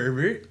a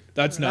pervert.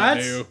 That's not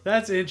new.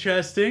 That's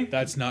interesting.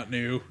 That's not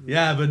new.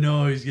 Yeah, but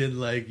no, he's getting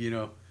like, I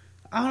don't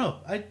know.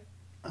 I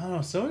don't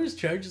know. Some of his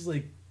charges,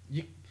 like,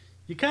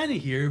 you kind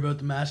of hear about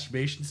the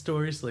masturbation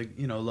stories, like,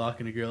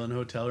 locking a girl in a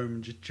hotel room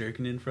and just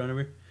jerking in front of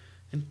her.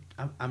 And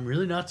I'm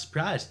really not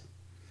surprised.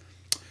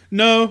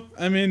 No,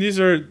 I mean these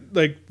are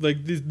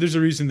there's a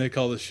reason they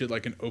call this shit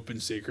like an open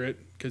secret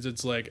because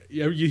it's like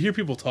you hear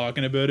people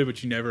talking about it,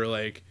 but you never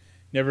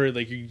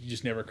you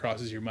just never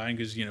crosses your mind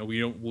because we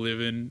don't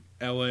live in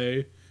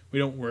LA, we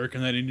don't work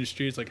in that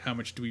industry. It's like how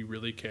much do we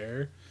really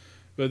care?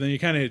 But then you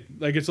kind of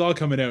like it's all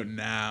coming out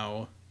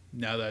now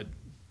that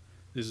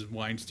this is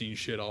Weinstein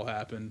shit all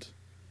happened,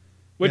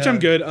 which Yeah. I'm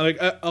good.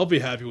 I'll be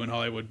happy when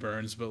Hollywood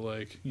burns, but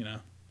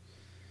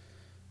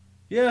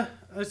Yeah,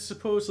 I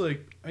suppose,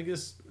 I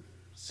guess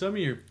some of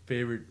your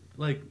favorite,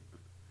 I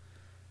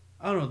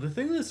don't know, the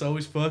thing that's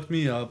always fucked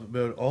me up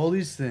about all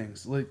these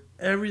things,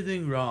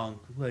 everything wrong,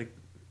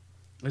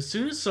 as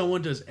soon as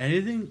someone does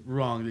anything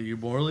wrong that you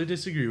morally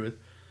disagree with,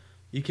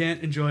 you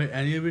can't enjoy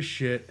any of his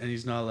shit, and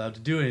he's not allowed to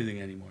do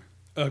anything anymore.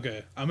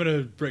 Okay, I'm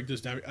gonna break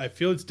this down. I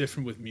feel it's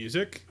different with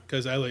music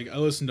because I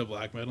listen to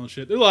black metal and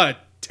shit. There's a lot of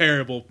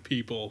terrible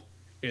people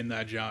in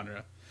that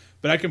genre,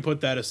 but I can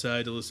put that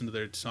aside to listen to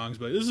their songs.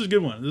 But this is a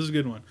good one. This is a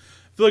good one.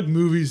 I feel like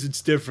movies,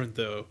 it's different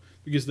though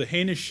because the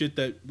heinous shit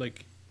that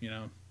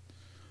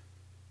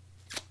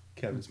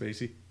Kevin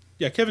Spacey.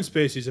 Yeah, Kevin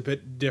Spacey's a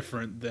bit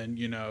different than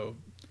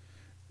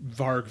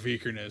Varg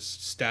Vikernes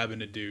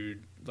stabbing a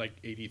dude like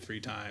 83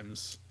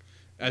 times,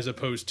 as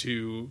opposed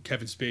to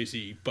Kevin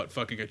Spacey butt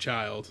fucking a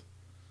child.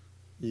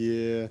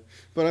 Yeah,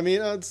 but I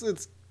mean,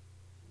 it's.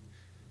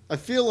 I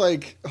feel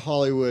like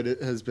Hollywood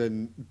has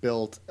been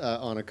built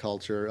on a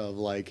culture of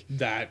like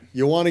That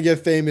you want to get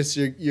famous,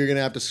 you're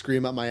gonna have to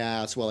scream up my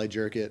ass while I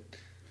jerk it.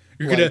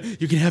 you're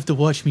gonna have to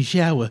watch me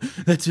shower.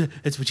 That's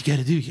what you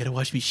gotta do. You gotta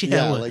watch me shower.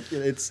 Yeah, like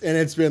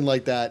it's been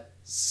like that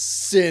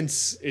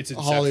since It's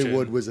inception.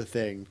 Hollywood was a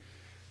thing.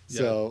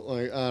 So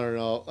like I don't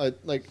know,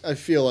 I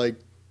feel like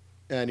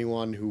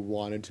anyone who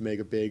wanted to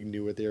make it big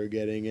knew what they were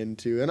getting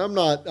into, and I'm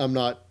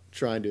not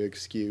trying to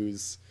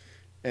excuse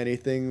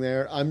anything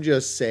there. I'm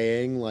just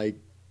saying like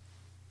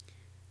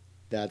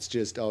that's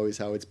just always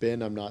how it's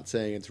been. I'm not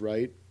saying it's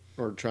right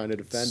or trying to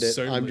defend it.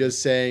 Certainly. I'm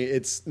just saying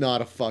it's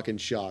not a fucking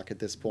shock at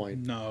this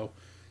point. No,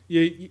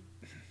 yeah,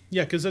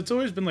 because that's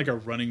always been like a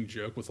running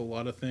joke with a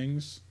lot of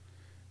things.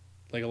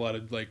 Like a lot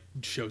of like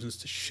shows and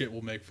shit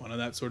will make fun of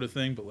that sort of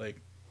thing, but like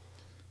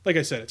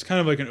I said, it's kind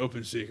of like an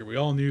open secret. We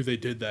all knew they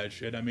did that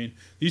shit. I mean,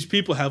 these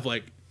people have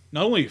like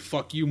not only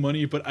fuck you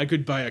money, but I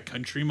could buy a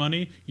country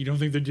money. You don't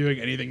think they're doing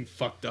anything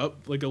fucked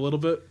up like a little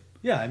bit?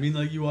 Yeah, I mean,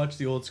 like you watch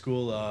the old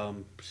school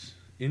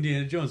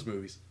Indiana Jones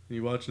movies, and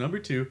you watch number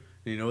 2,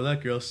 and you know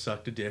that girl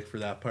sucked a dick for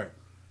that part.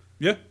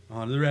 Yeah.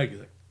 On the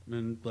regular.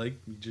 And like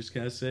you just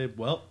kind of say,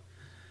 well,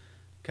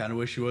 kind of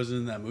wish she wasn't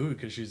in that movie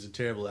because she's a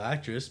terrible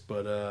actress,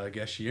 but I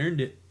guess she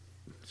earned it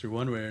through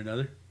one way or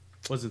another.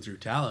 Wasn't through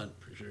talent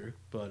for sure,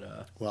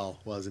 but Well,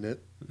 wasn't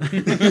it?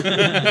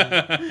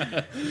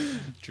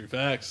 True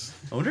facts.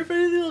 I wonder if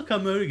anything will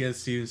come out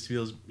against Steven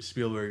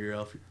Spielberg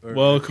or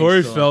Well, if he's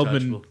Corey still Feldman.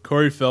 untouchable.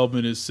 Corey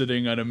Feldman is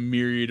sitting on a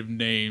myriad of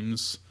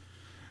names.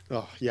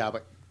 Oh yeah,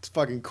 but it's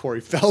fucking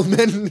Corey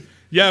Feldman.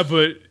 Yeah,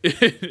 but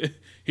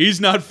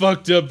he's not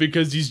fucked up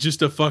because he's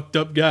just a fucked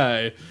up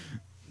guy.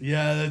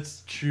 Yeah,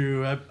 that's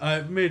true.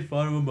 I've made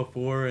fun of him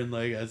before, and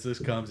like as this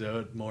comes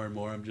out more and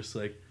more, I'm just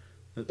like,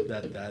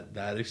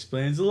 that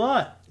explains a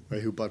lot.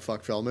 Wait, who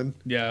buttfuck Feldman?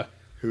 Yeah.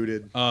 Who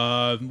did?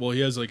 Well, he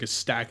has like a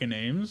stack of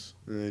names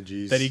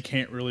Jeez. that he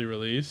can't really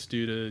release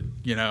due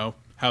to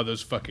how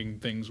those fucking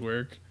things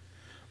work.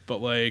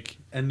 But like,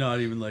 And not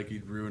even like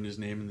he'd ruin his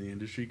name in the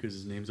industry because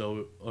his name's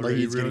already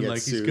he's gonna ruined. get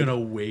Like he's sued. gonna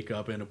wake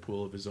up in a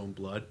pool of his own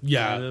blood.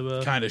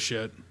 yeah, kind of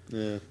shit.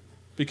 Yeah.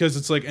 Because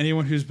it's like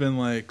anyone who's been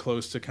like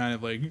close to kind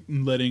of like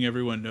letting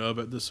everyone know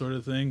about this sort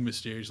of thing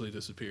mysteriously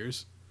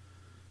disappears.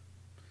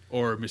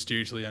 Or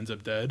mysteriously ends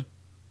up dead.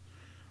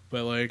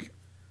 But like,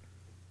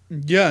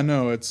 yeah,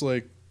 no, it's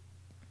like,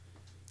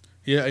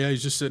 yeah,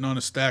 he's just sitting on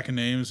a stack of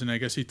names, and I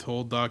guess he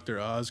told Dr.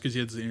 Oz because he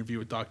had the interview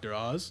with Dr.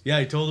 Oz. Yeah,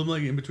 he told him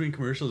like in between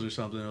commercials or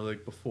something, or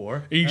like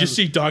before. And you just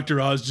see Dr.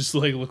 Oz just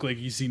like look like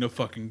he's seen a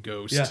fucking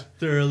ghost. Yeah,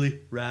 thoroughly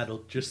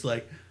rattled. Just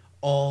like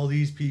all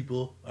these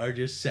people are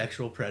just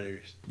sexual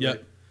predators. Yeah.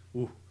 Like,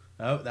 ooh,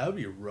 that would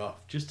be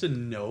rough. Just to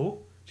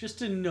know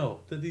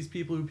that these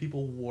people who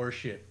people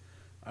worship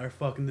are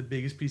fucking the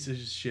biggest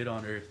pieces of shit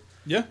on earth.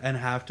 Yeah. And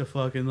have to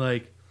fucking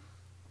like,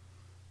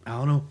 I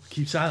don't know,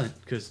 keep silent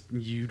because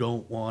you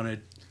don't want to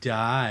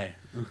die.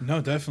 No,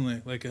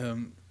 definitely. Like,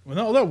 when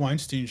all that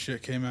Weinstein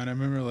shit came out, I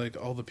remember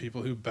like all the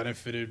people who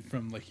benefited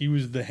from like he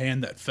was the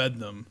hand that fed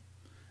them,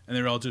 and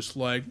they were all just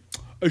like,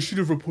 "I should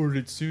have reported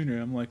it sooner."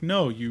 I'm like,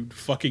 "No, you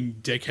fucking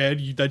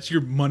dickhead! That's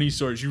your money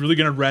source. You really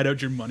gonna rat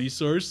out your money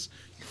source?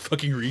 You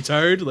fucking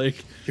retard!"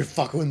 Like, You're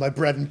fucking with my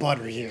bread and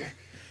butter here.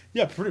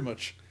 yeah, pretty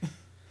much.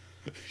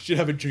 Should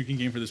have a drinking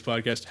game for this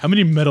podcast. How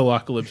many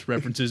Metalocalypse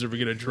references are we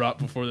gonna drop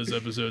before this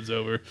episode's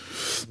over?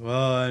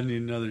 Well, I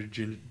need another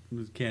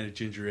can of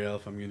ginger ale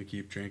if I'm gonna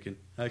keep drinking.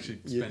 Actually,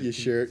 You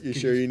sure? You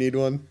sure you need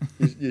one?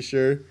 You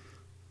sure?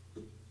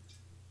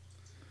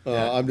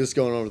 Yeah. I'm just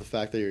going over the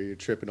fact that you're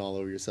tripping all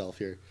over yourself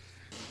here.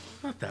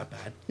 Not that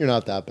bad. You're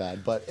not that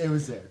bad, but it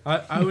was there.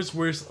 I was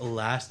worse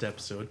last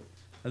episode.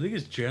 I think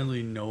it's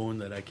generally known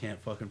that I can't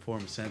fucking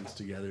form a sentence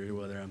together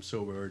whether I'm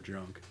sober or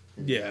drunk.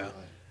 Yeah.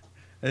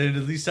 And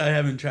at least I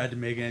haven't tried to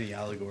make any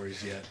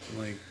allegories yet.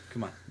 Like,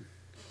 come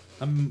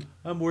on.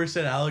 I'm worse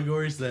at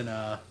allegories than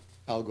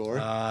Al Gore.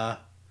 That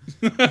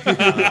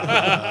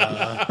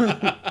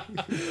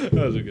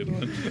was a good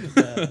one.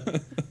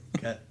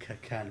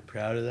 kind of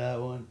proud of that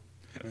one.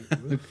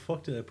 Where the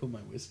fuck did I put my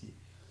whiskey?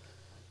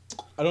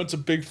 I know it's a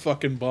big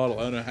fucking bottle.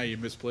 I don't know how you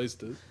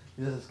misplaced it.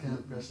 Yeah, that's kind of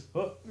impressive.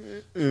 Oh,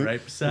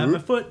 right beside my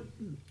foot.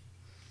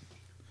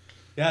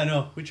 Yeah,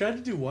 no, we tried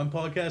to do one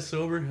podcast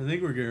sober. I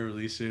think we're gonna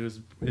release it.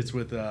 It's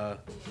with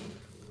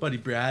buddy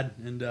Brad,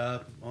 and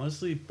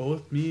honestly,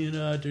 both me and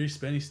Dirty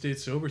Spenny stayed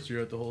sober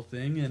throughout the whole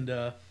thing,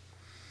 and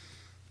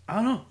I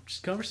don't know.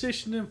 Just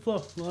conversation didn't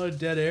flow. A lot of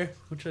dead air,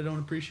 which I don't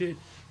appreciate.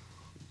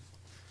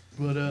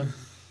 But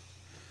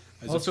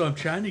also, I'm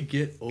trying to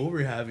get over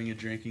having a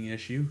drinking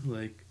issue.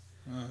 Like,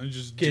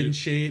 just get in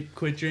shape,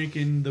 quit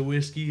drinking the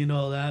whiskey and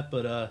all that.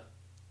 But I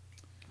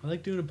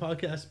like doing a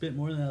podcast a bit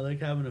more than I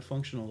like having a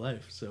functional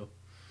life. So,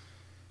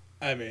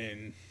 I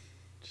mean,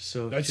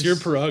 just your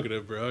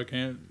prerogative, bro. I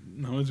can't.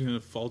 No one's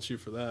gonna fault you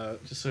for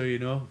that. Just so you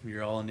know,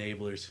 you're all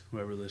enablers.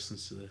 Whoever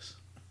listens to this.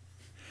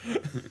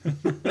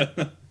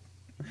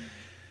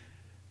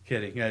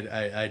 Kidding.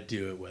 I'd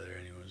do it whether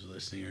anyone's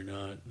listening or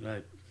not.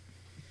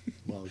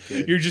 Well,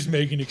 good. You're just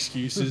making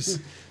excuses,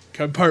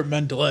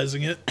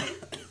 compartmentalizing it.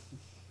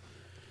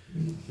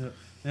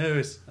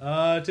 Anyways,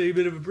 take a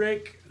bit of a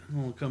break.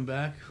 And we'll come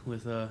back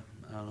with I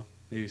don't know,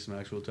 maybe some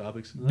actual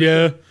topics.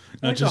 Yeah,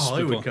 I like the just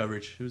Hollywood speaking.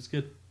 coverage. It was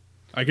good.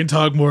 I can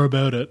talk more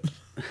about it.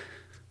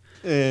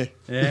 I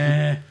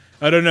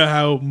don't know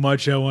how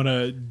much I want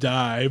to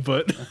die,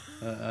 but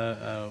I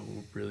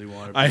don't really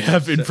want to. I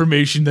have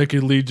information that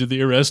could lead to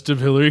the arrest of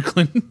Hillary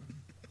Clinton.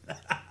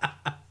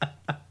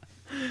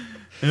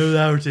 And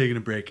now we're taking a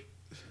break.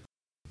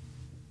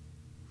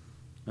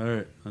 All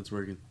right, that's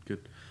working.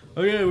 Good.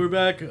 Okay, we're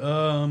back.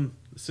 The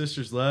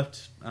sisters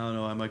left. I don't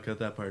know. I might cut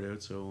that part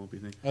out, so it won't be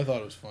thing. I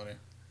thought it was funny.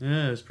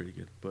 Yeah, it was pretty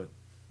good, but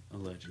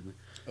allegedly.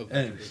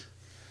 Anyways,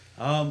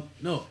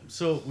 no.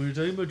 So we were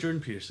talking about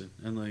Jordan Peterson,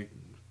 and like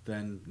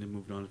then it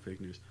moved on to fake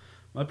news.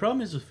 My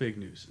problem is with fake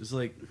news. It's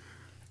like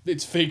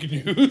It's fake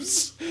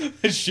news.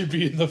 It should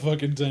be in the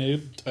fucking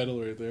title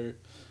right there.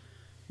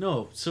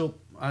 no. So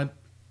I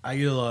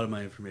get a lot of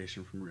my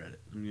information from Reddit.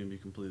 I'm gonna be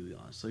completely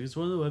honest. Like, it's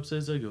one of the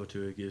websites I go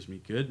to. It gives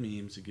me good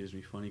memes. It gives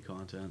me funny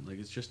content. Like,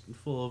 it's just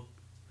full of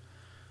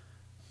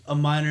a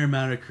minor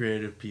amount of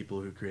creative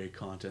people who create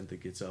content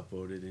that gets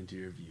upvoted into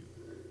your view,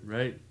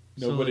 right?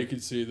 Nobody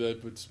could see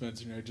that, but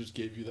Spencer and I just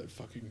gave you that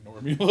fucking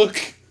normie look.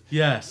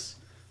 Yes.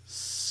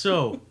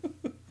 So,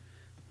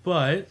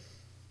 but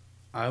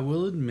I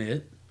will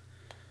admit,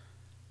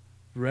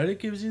 Reddit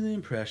gives you the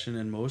impression,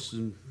 and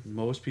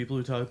most people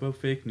who talk about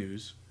fake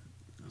news.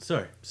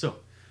 Sorry. So,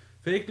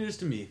 fake news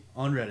to me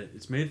on Reddit,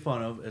 it's made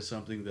fun of as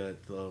something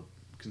that the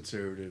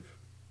conservative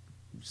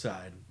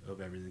side of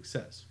everything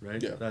says,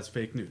 right? Yeah. That's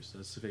fake news.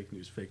 That's the fake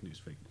news,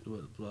 blah,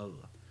 blah, blah.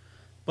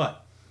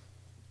 But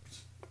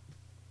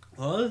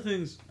a lot of the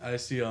things I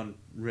see on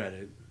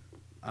Reddit,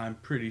 I'm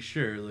pretty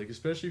sure, like,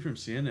 especially from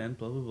CNN,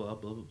 blah, blah, blah,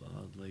 blah, blah,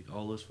 blah, like,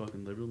 all those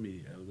fucking liberal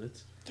media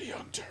outlets. The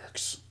Young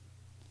Turks.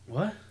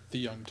 What? The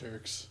Young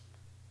Turks.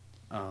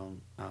 I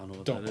don't know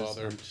what Don't that is.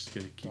 bother. I'm just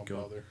going to keep Don't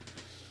going. bother.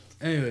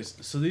 Anyways,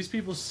 so these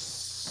people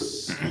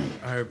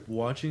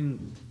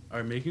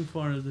are making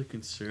fun of the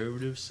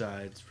conservative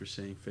sides for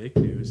saying fake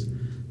news.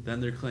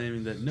 Then they're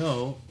claiming that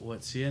no,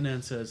 what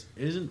CNN says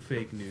isn't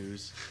fake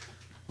news.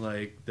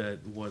 Like,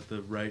 that what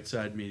the right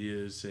side media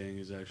is saying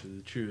is actually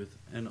the truth.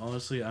 And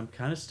honestly, I'm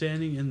kind of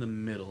standing in the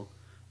middle,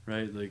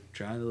 right? Like,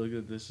 trying to look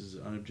at this as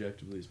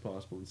unobjectively as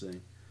possible and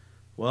saying,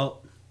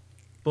 well,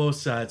 both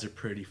sides are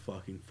pretty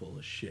fucking full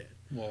of shit.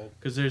 Well,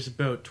 Because there's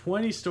about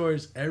 20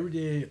 stories every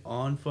day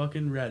on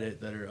fucking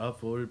Reddit that are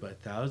upvoted by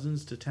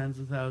thousands to tens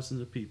of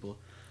thousands of people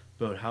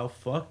about how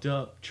fucked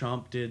up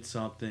Trump did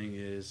something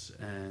is,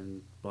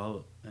 and blah,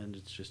 blah, and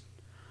it's just,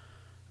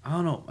 I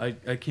don't know.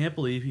 I can't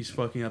believe he's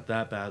fucking up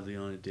that badly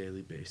on a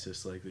daily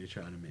basis like they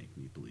try to make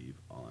me believe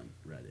on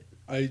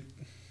Reddit.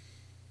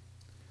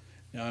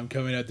 Now I'm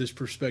coming at this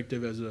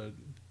perspective as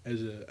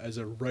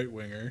a right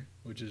winger,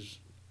 which is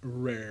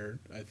rare,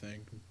 I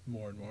think,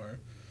 more and more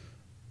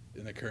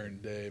in the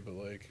current day. But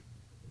like,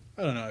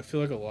 I don't know. I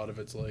feel like a lot of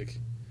it's like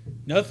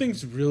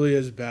nothing's really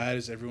as bad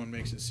as everyone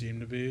makes it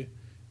seem to be.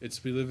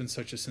 We live in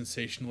such a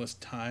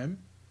sensationalist time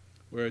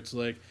where it's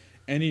like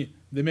they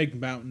make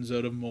mountains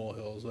out of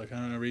molehills. Like, I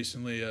don't know,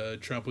 recently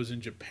Trump was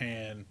in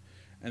Japan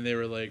and they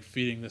were like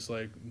feeding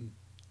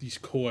these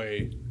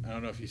koi. I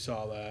don't know if you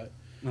saw that.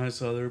 I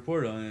saw the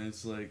report on it.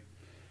 It's like,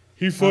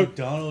 He fucked.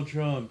 Donald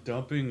Trump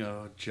dumping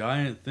a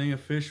giant thing of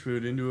fish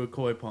food into a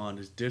koi pond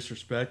is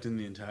disrespecting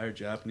the entire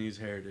Japanese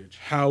heritage.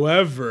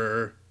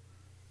 However,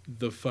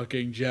 the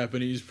fucking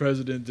Japanese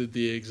president did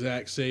the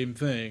exact same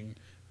thing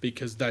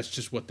because that's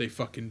just what they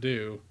fucking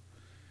do.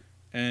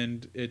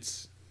 And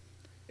it's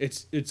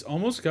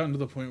almost gotten to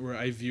the point where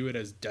I view it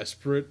as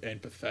desperate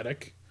and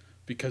pathetic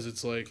because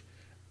it's like,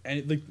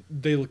 and like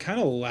they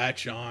kind of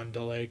latch on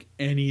to like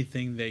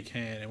anything they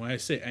can. And when I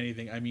say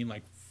anything, I mean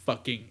like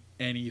fucking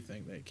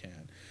anything they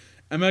can.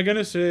 Am I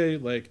gonna say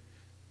like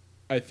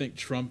I think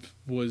Trump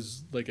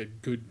was like a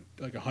good,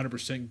 like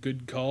 100%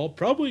 good call?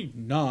 Probably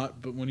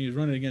not. But when he's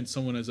running against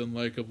someone as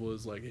unlikable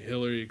as like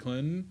Hillary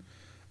Clinton,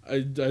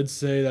 I'd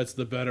say that's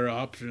the better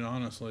option,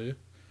 honestly.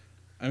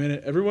 I mean,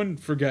 everyone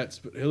forgets,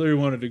 but Hillary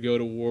wanted to go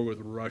to war with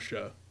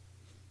Russia.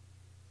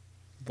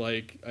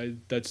 Like,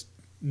 that's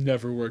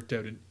never worked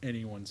out in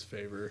anyone's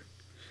favor.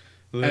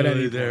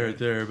 Literally,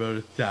 there are about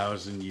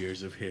 1,000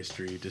 years of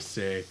history to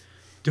say,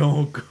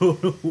 don't go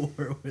to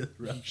war with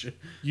Russia.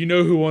 You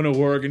know who won a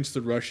war against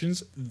the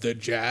Russians? The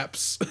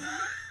Japs.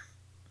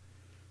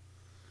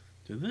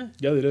 Did they?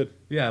 Yeah, they did.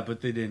 Yeah,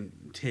 but they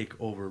didn't take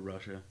over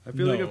Russia. I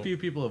feel like a No. few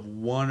people have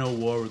won a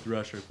war with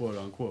Russia, quote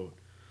unquote.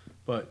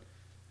 But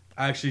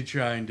actually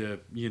trying to,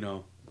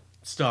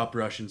 stop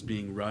Russians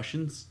being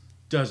Russians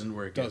doesn't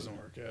work out. Doesn't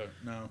work out.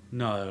 No.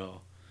 Not at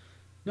all.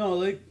 No,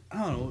 like,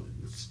 I don't know.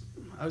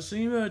 I was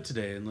thinking about it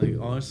today, and, like,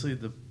 honestly,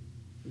 the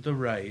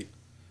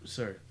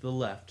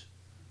left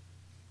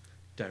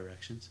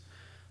directions,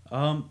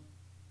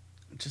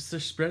 just they're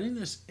spreading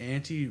this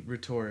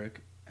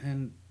anti-rhetoric,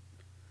 and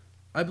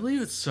I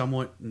believe it's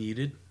somewhat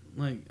needed.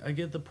 Like, I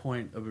get the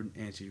point of an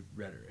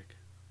anti-rhetoric,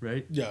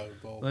 right? Yeah,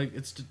 well, Like,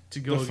 it's to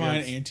go define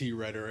against,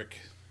 anti-rhetoric.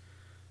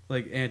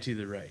 like, anti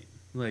the right.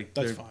 Like,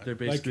 That's they're, fine. they're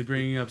basically Like-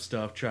 bringing up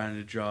stuff, trying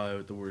to draw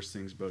out the worst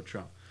things about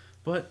Trump.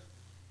 But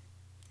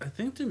I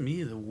think, to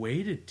me, the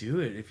way to do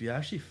it, if you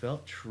actually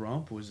felt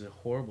Trump was a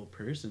horrible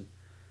person,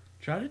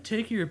 try to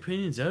take your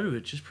opinions out of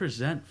it. Just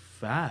present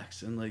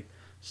facts and, like,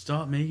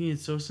 stop making it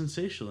so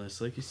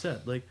sensationalist, like you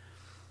said. Like,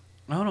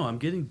 I don't know, I'm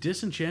getting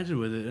disenchanted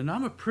with it, and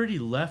I'm a pretty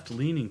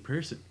left-leaning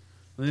person.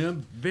 Like,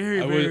 I'm very,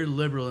 very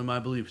liberal in my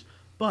beliefs.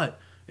 But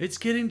it's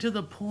getting to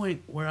the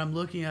point where I'm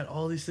looking at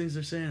all these things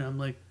they're saying, and I'm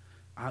like,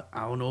 I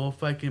don't know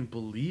if I can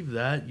believe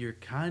that. You're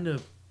kind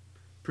of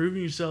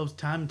proving yourselves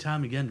time and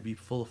time again to be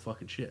full of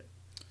fucking shit.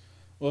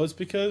 Well, it's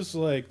because,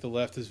 like, the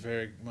left has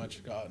very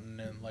much gotten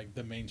in, like,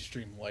 the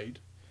mainstream light.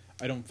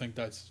 I don't think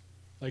that's...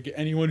 Like,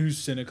 anyone who's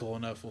cynical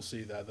enough will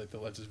see that. Like, the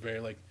left is very,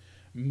 like,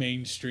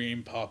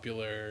 mainstream,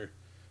 popular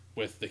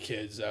with the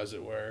kids, as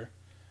it were.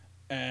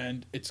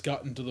 And it's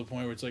gotten to the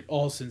point where it's, like,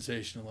 all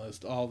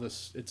sensationalist, all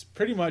this... It's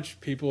pretty much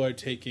people are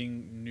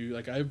taking new...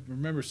 Like, I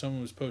remember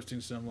someone was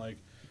posting some, like,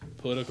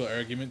 political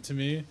argument to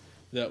me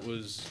that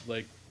was,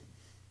 like,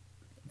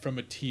 from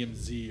a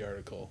TMZ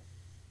article.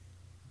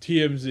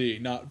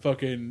 TMZ, not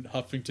fucking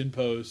Huffington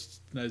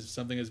Post. As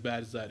something as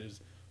bad as that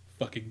is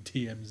fucking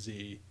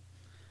TMZ.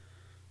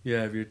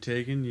 Yeah, if you're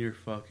taking your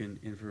fucking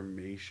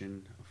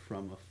information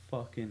from a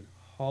fucking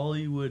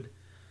Hollywood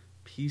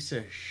piece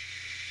of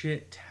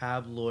shit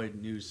tabloid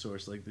news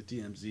source like the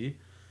TMZ, you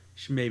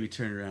should maybe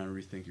turn around and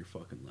rethink your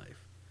fucking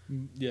life.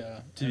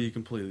 Yeah. To be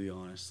completely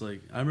honest.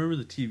 Like, I remember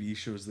the TV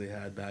shows they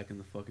had back in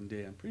the fucking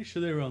day. I'm pretty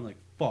sure they were on, like,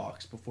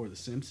 Fox before The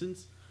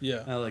Simpsons.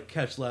 Yeah. I, like,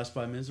 catch the last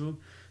 5 minutes of them.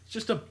 It's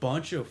just a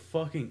bunch of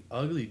fucking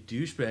ugly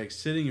douchebags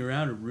sitting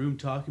around a room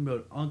talking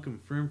about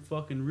unconfirmed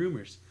fucking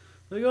rumors.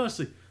 Like,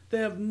 honestly, they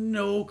have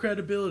no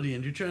credibility,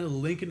 and you're trying to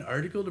link an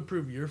article to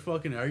prove your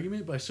fucking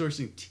argument by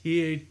sourcing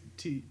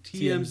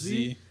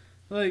TMZ?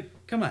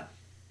 Like, come on.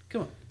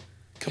 Come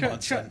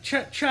on, son.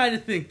 Try to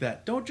think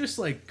that. Don't just,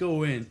 like,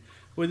 go in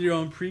with your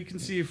own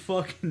preconceived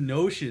fucking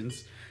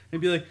notions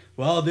and be like,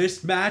 well,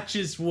 this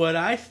matches what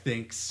I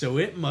think, so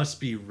it must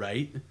be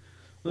right.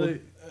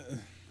 Like,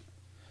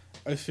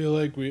 I feel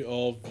like we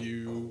all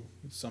view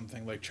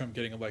something like Trump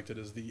getting elected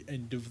as the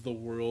end of the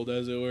world,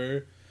 as it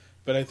were.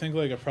 But I think,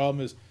 like, a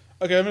problem is...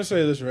 Okay, I'm going to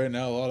say this right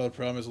now. A lot of the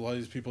problem is a lot of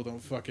these people don't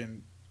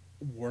fucking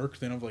work.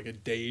 They don't have, like, a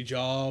day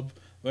job.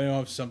 They don't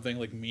have something,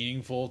 like,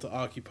 meaningful to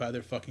occupy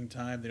their fucking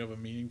time. They don't have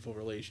a meaningful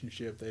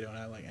relationship. They don't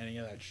have, like, any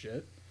of that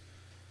shit.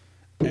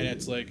 And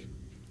it's like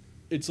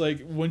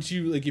once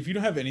you, like, if you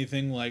don't have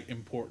anything, like,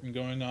 important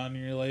going on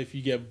in your life,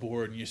 you get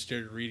bored and you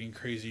start reading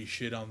crazy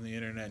shit on the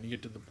internet and you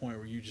get to the point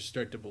where you just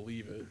start to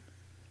believe it.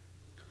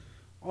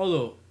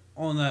 although,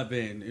 on that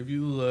vein, if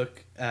you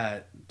look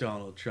at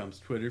Donald Trump's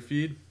Twitter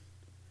feed,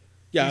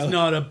 Yeah, he's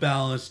not a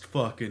balanced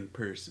fucking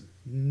person.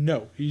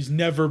 No, he's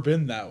never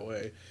been that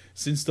way.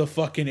 Since the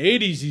fucking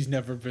 80s, he's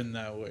never been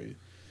that way.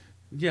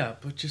 Yeah,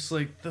 but just,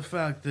 like, the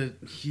fact that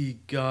he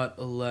got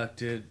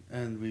elected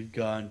and we've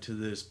gotten to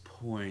this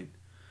point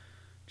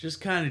just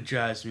kind of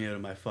drives me out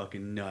of my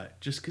fucking nut.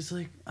 Just because,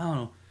 like, I don't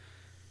know,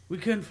 we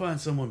couldn't find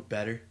someone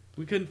better.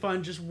 We couldn't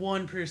find just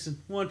one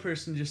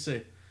person just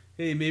say,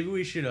 hey, maybe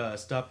we should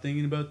stop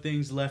thinking about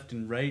things left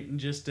and right and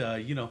just,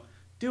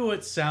 do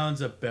what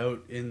sounds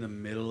about in the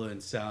middle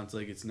and sounds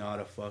like it's not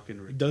a fucking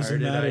retarded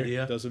Doesn't matter.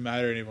 idea. Doesn't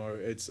matter anymore.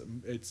 It's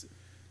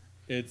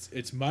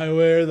my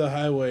way or the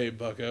highway,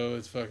 bucko.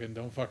 It's fucking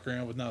don't fuck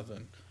around with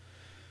nothing.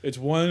 It's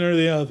one or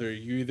the other.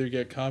 You either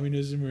get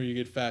communism or you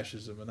get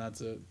fascism, and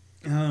that's it.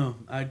 Oh,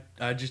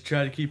 I just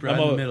try to keep right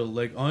in the middle.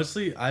 Like,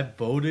 honestly, I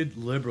voted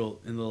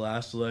liberal in the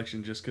last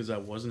election just because I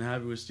wasn't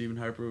happy with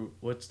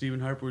what Stephen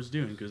Harper was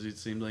doing, because it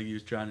seemed like he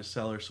was trying to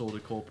sell our soul to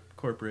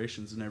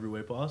corporations in every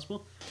way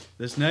possible.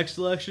 This next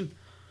election,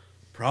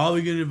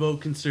 probably going to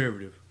vote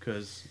conservative,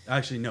 because,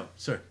 actually, no,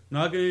 sorry,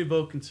 not going to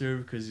vote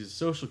conservative because he's a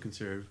social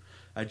conservative.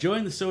 I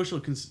joined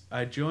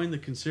the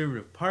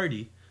Conservative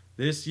Party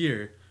this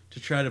year to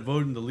try to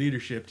vote in the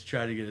leadership to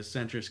try to get a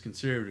centrist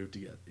conservative to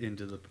get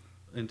into the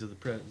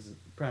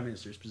prime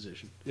minister's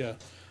position. Yeah,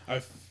 I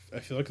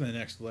feel like in the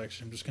next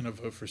election, I'm just gonna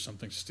vote for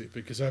something stupid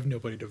because I have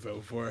nobody to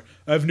vote for.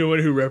 I have no one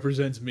who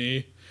represents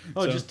me.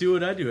 Oh, so. Just do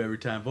what I do every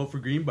time. Vote for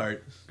Green Party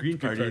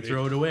and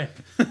throw it away.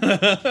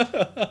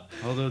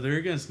 Although they're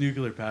against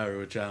nuclear power,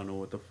 which I don't know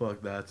what the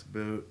fuck that's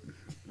about.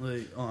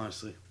 Like,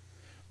 honestly.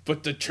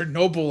 But the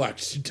Chernobyl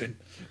accident.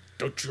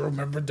 Don't you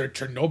remember the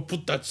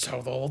Chernobyl? That's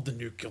how all the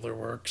nuclear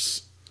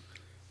works.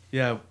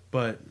 Yeah,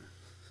 but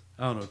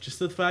I don't know, just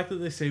the fact that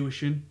they say we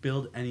shouldn't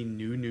build any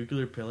new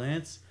nuclear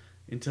plants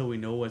until we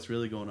know what's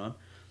really going on.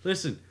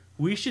 Listen,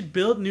 we should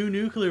build new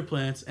nuclear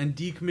plants and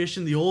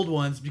decommission the old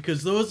ones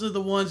because those are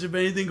the ones, if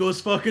anything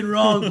goes fucking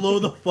wrong, blow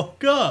the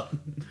fuck up.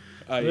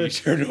 I.e.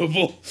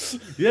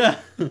 Chernobyl. Yeah.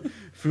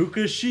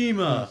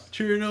 Fukushima,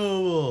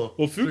 Chernobyl,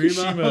 Well, Three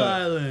Fukushima- Mile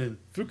Island.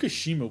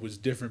 Fukushima was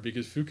different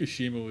because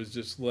Fukushima was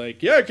just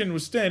like, yeah, I can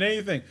withstand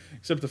anything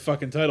except the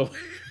fucking tidal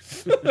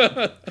wave.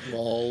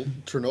 Well,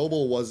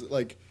 Chernobyl was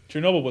like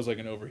Chernobyl was like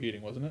an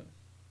overheating, wasn't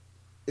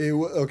it?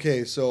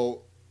 okay.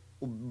 So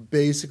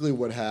basically,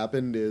 what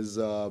happened is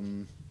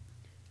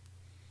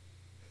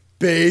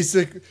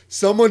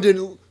someone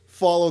didn't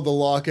follow the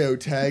lockout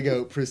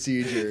tagout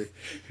procedure.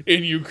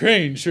 In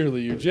Ukraine,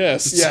 surely you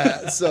jest.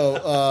 Yeah. So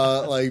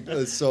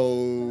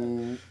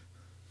so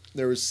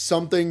there was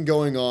something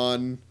going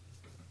on.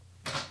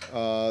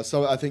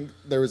 So I think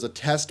there was a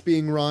test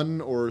being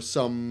run or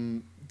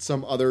some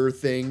other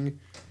thing,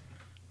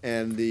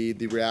 and the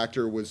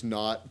reactor was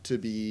not to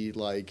be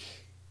like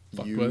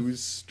Fucked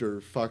used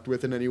or fucked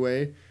with in any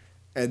way,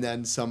 and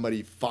then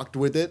somebody fucked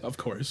with it, Of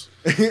course.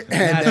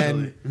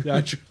 and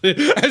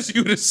Naturally, as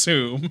you'd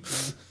assume.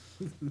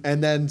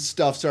 then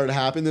stuff started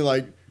happening. They're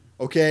like,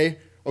 okay,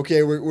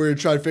 we're gonna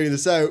try to figure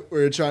this out.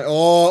 We're gonna try.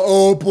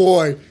 Oh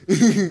boy,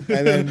 and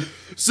then.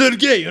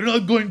 Sergey, you're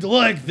not going to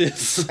like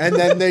this. And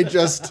then they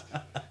just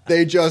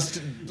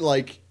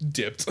like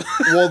Dipped.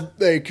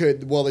 they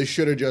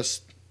should have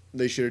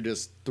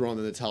just thrown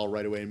in the towel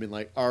right away and been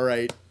like, all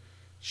right,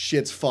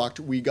 shit's fucked.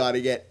 We got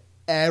to get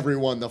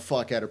everyone the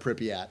fuck out of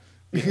Pripyat.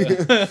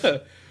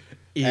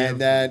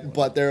 And then,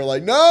 but they're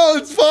like, no,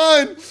 it's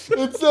fine.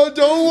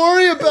 Don't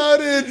worry about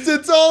it.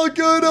 It's all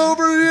good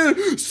over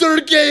here.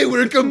 Sergey,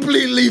 we're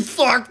completely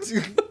fucked.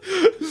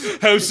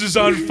 House is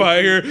on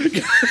fire.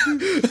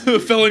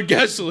 Fell in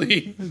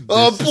gasoline.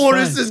 Oh,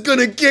 Boris is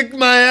gonna kick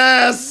my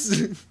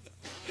ass.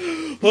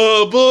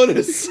 Oh,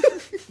 Boris.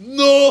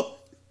 No.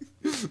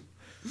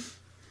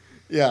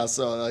 Yeah,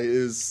 so it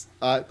was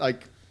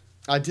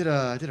I did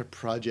a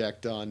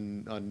project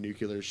on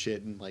nuclear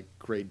shit in like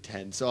grade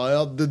 10.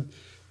 So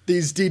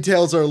these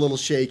details are a little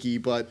shaky,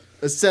 but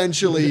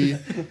essentially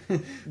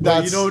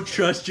Well, you don't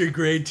trust your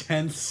grade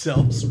 10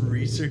 self's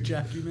research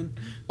acumen?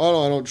 Oh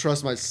no, I don't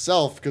trust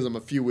myself because I'm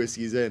a few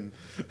whiskeys in.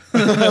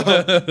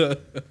 Oh,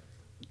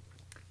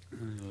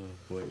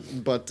 boy.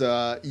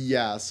 But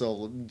yeah,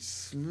 so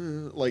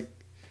like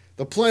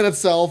the plan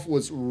itself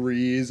was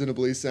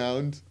reasonably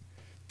sound.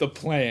 The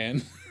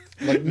plan.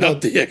 Like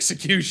Not the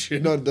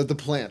execution. No, the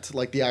plant,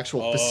 like the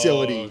actual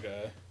facility. Okay.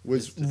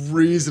 Was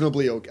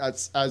reasonably okay,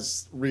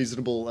 as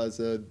reasonable as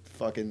a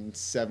fucking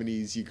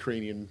 70s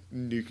Ukrainian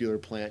nuclear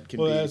plant can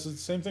be. It's the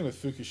same thing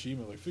with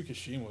Fukushima. Like,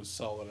 Fukushima was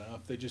solid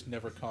enough. They just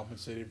never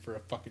compensated for a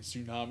fucking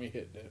tsunami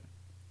hitting it.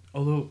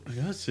 Although, I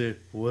gotta say,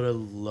 what I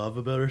love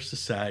about our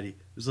society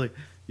is, like,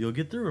 you'll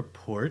get the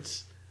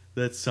reports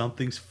that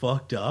something's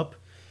fucked up,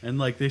 and,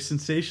 like, they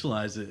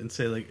sensationalize it and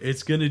say, like,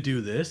 it's gonna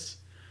do this.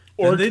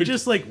 Or they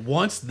just, like,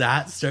 once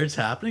that starts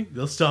happening,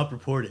 they'll stop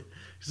reporting.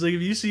 It's like,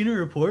 have you seen a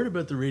report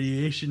about the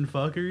radiation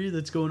fuckery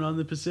that's going on in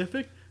the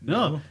Pacific?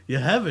 No, you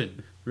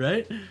haven't,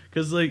 right?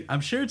 Because, like,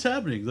 I'm sure it's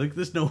happening. Like,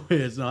 there's no way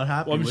it's not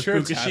happening I'm with sure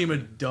it's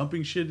Fukushima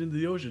dumping shit into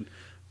the ocean.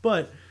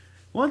 But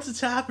once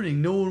it's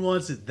happening, no one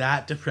wants it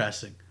that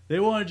depressing. They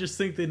want to just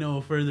think they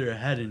know further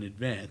ahead in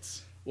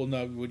advance. Well,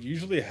 no, what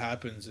usually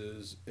happens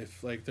is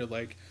if, like, they're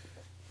like,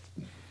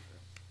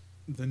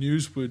 the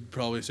news would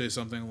probably say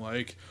something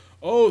like,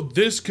 oh,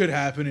 this could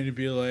happen, and it'd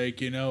be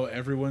like,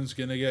 everyone's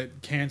gonna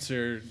get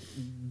cancer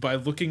by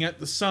looking at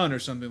the sun or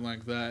something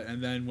like that.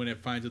 And then when it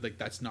finds it, like,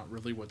 that's not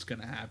really what's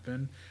gonna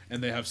happen,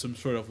 and they have some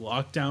sort of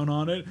lockdown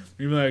on it,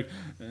 you're like,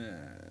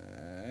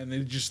 and they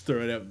just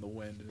throw it out in the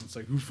wind, and it's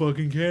like, who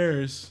fucking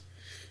cares?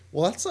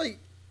 Well, that's like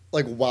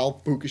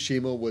while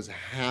Fukushima was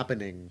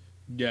happening,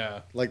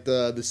 Yeah. like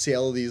the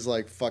sale of these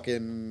like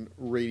fucking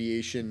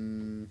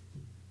radiation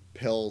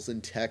pills in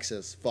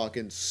Texas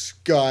fucking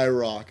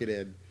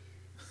skyrocketed.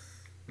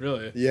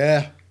 Really?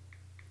 Yeah.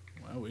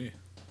 Wowee.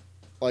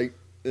 Like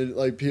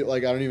I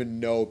don't even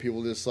know.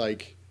 People just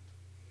like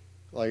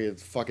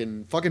it's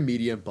fucking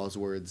media and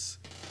buzzwords.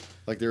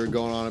 Like they were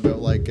going on about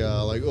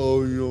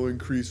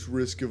increased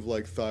risk of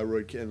like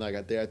thyroid and like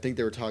I think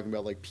they were talking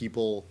about like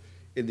people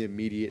in the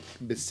immediate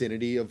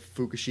vicinity of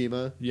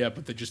Fukushima. Yeah,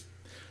 but they just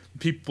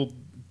people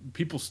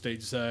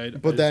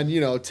stateside. But then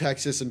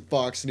Texas and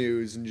Fox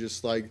News and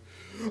just like,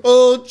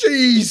 oh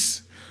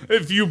jeez.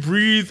 If you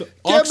breathe Get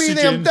oxygen,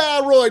 me them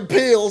thyroid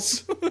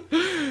pills.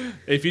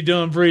 if you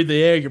don't breathe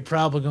the air, you're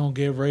probably gonna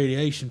get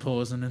radiation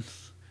poisoning.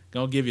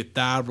 Gonna give you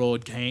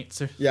thyroid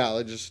cancer. Yeah,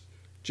 like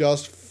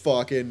just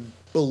fucking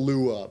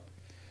blew up.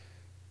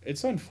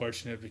 It's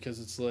unfortunate because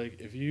it's like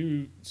if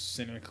you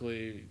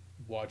cynically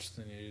watch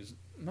the news,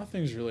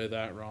 nothing's really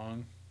that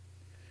wrong.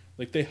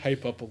 Like they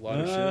hype up a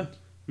lot of shit.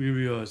 We can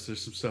be honest.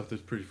 There's some stuff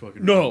that's pretty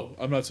fucking. No,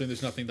 I'm not saying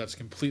there's nothing that's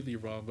completely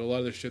wrong, but a lot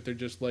of the shit they're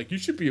just like, you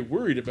should be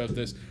worried about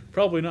this.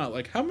 Probably not.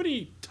 Like, how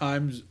many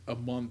times a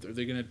month are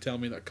they going to tell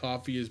me that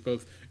coffee is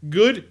both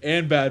good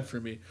and bad for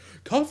me?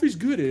 Coffee's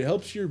good. It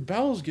helps your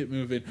bowels get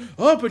moving.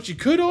 Oh, but you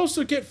could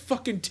also get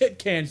fucking tit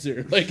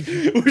cancer. Like,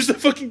 where's the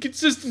fucking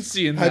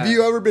consistency in that? Have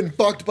you ever been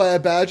fucked by a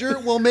badger?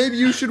 Well, maybe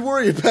you should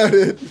worry about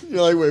it.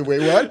 You're like,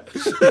 wait, what?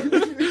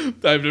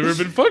 I've never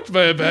been fucked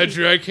by a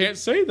badger. I can't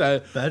say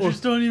that.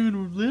 Badgers don't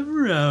even live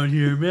around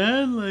here,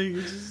 man.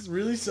 Like, is this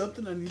really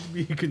something I need to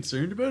be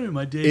concerned about in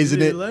my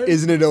day-to-day life?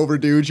 Isn't it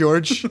overdue,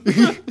 George?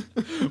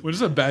 What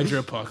is a badger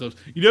apocalypse?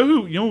 You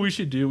know what we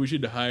should do? We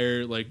should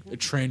hire like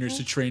trainers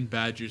to train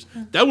badgers.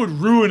 That would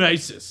ruin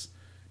ISIS.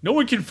 No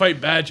one can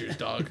fight badgers,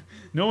 dog.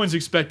 No one's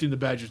expecting the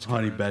badgers to come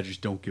Honey around. badgers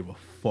don't give a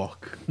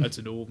fuck. That's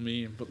an old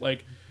meme, but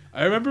like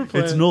I remember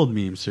playing. It's an old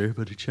meme, sir,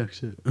 but it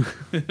checks it.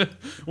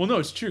 Well, no,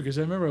 it's true because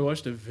I remember I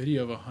watched a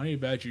video of a honey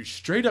badger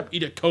straight up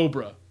eat a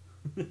cobra.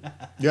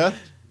 Yeah?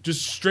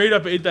 Just straight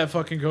up ate that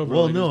fucking cobra.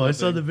 Well, like it no, was I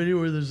saw nothing. the video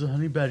where there's a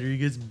honey badger. He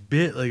gets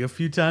bit like a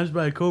few times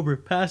by a cobra,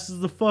 passes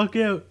the fuck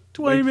out.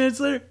 20 Like- minutes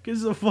later,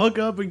 gets the fuck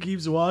up and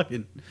keeps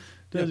walking.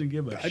 Doesn't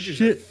give a Badgers are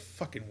shit.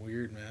 fucking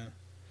weird, man.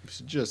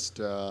 Just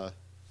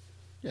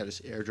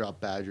airdrop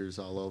badgers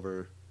all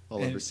over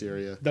And-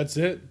 Syria. That's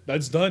it.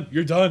 That's done.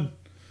 You're done.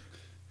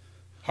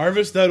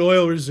 Harvest that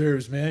oil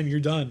reserves, man. You're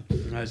done.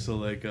 I still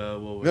like, what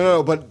was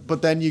No,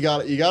 but then you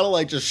gotta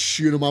like just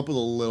shoot them up with a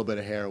little bit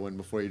of heroin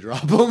before you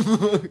drop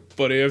them.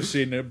 Buddy, I've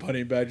seen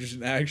honey badgers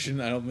in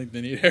action. I don't think they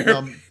need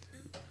heroin.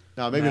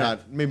 No, maybe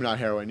Math. not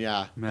heroin.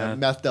 Yeah, Math.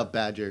 methed up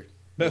badger.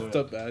 Methed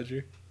up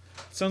badger.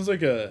 Sounds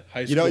like a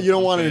high school. You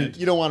don't want band.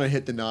 to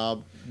hit the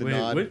knob. The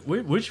nod.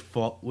 Wait, which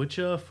Far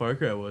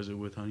Cry was it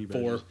with honey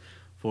badgers?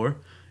 4. 4?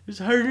 It's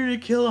harder to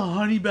kill a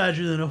honey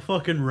badger than a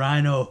fucking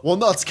rhino. Well,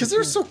 no, it's because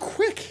they're so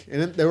quick,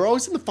 and they were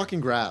always in the fucking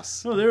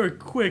grass. No, they were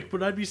quick,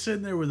 but I'd be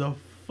sitting there with a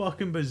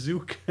fucking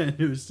bazooka, and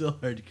it was still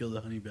hard to kill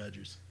the honey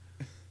badgers.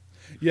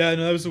 Yeah,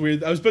 no, that was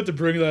weird. I was about to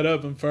bring that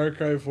up in Far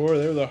Cry 4.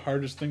 They were the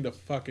hardest thing to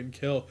fucking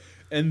kill.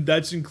 And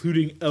that's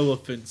including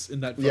elephants in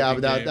that fucking Yeah,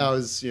 but that game.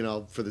 was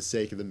for the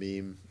sake of the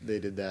meme they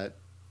did that.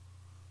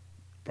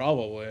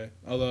 Probably.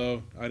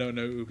 Although, I don't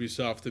know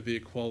Ubisoft to be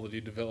quality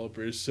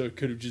developers, so it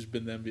could have just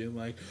been them being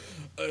like,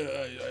 I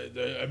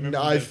remember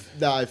No,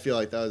 that- I feel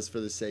like that was for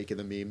the sake of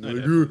the meme. I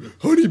They're know.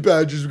 like, honey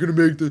badgers are gonna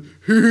make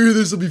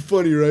this will be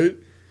funny, right?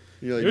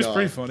 You're like, It was "No,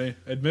 pretty funny.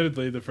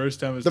 Admittedly, the first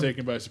time I was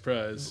taken by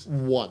surprise.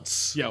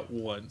 once. Yeah,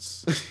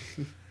 once.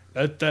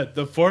 that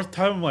the fourth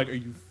time, I'm like, are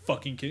you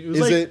fucking kidding? It was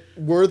Is like, it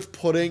worth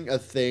putting a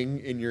thing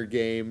in your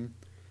game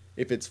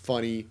if it's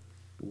funny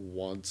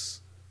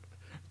once?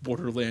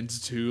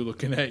 Borderlands 2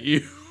 looking at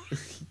you.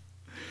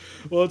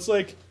 Well, it's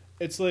like,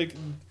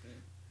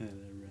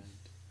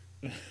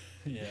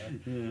 yeah.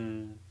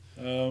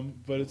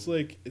 But it's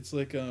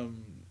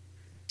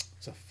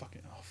a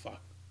fucking, oh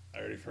fuck. I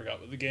already forgot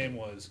what the game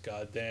was.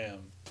 God damn.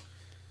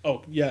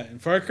 Oh, yeah, in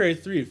Far Cry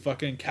 3,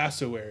 fucking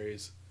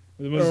cassowaries.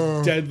 The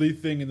most deadly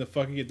thing in the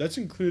fucking game. That's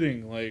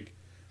including, like,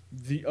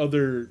 the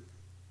other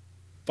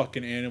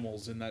fucking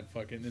animals in that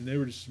fucking, and they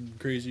were just some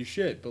crazy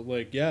shit. But,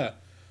 like, yeah,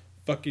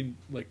 fucking,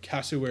 like,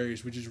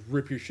 cassowaries would just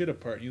rip your shit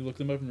apart. And you look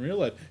them up in real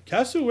life.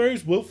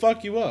 Cassowaries will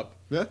fuck you up.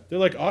 Yeah. They're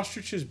like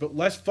ostriches, but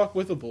less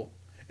fuck-withable.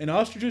 And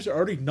ostriches are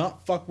already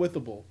not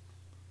fuck-withable.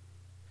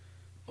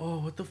 Oh,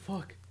 what the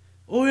fuck?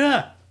 Oh,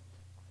 yeah.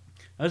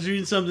 I was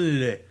reading something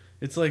today.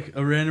 It's like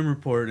a random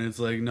report, and it's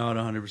like not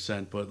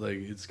 100%, but like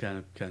it's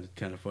kind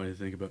of funny to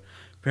think about.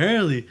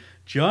 Apparently,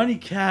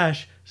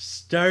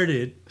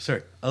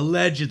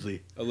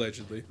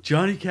 allegedly,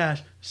 Johnny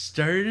Cash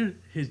started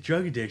his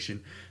drug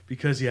addiction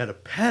because he had a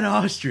pet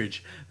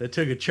ostrich that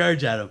took a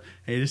charge at him,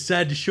 and he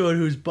decided to show it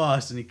who's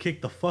boss, and he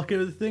kicked the fuck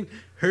out of the thing,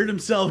 hurt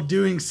himself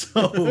doing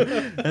so,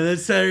 and then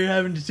started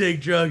having to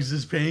take drugs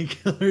as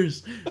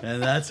painkillers,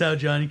 and that's how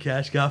Johnny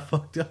Cash got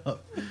fucked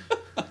up.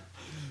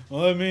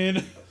 Well, I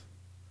mean,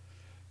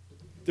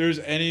 there's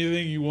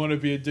anything you want to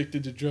be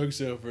addicted to drugs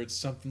over, it's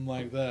something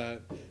like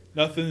that.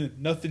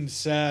 Nothing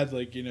sad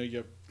like,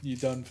 you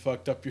done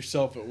fucked up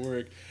yourself at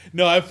work.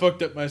 No, I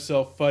fucked up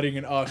myself fighting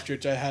an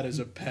ostrich I had as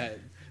a pet.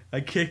 I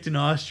kicked an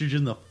ostrich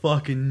in the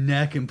fucking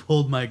neck and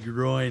pulled my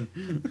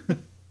groin.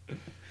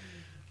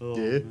 Oh,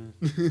 Yeah.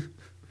 man.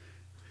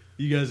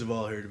 You guys have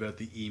all heard about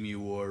the Emu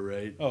War,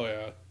 right? Oh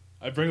yeah,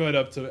 I bring that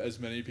up to as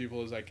many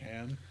people as I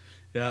can.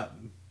 Yeah,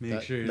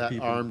 make sure that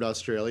people. armed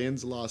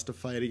Australians lost a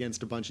fight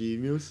against a bunch of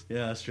emus.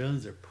 Yeah,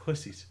 Australians are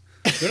pussies.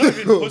 They're not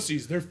even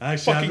pussies. They're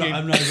Actually, fucking.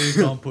 I'm not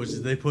even calling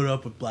pussies. They put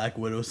up with black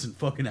widows and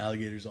fucking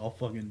alligators all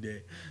fucking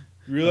day.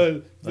 You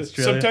realize that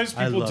Australia, sometimes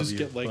I people love just you,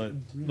 get but-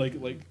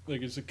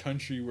 like it's a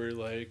country where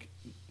like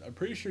I'm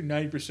pretty sure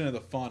 90% of the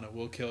fauna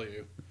will kill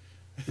you.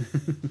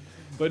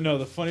 But no,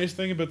 the funniest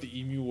thing about the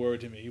Emu War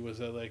to me was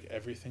that like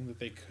everything that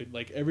they could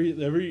like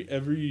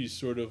every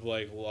sort of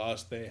like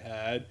loss they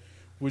had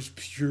was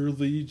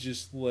purely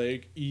just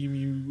like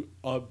emu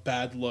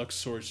bad luck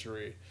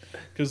sorcery.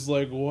 Because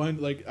like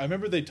I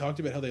remember they talked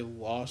about how they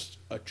lost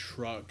a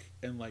truck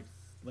and like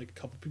a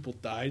couple people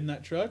died in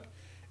that truck.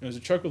 it was a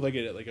truck with like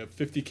a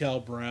 50 cal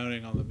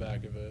Browning on the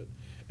back of it,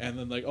 and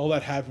then like all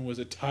that happened was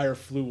a tire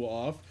flew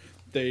off.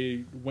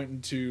 They went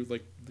into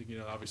like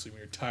obviously when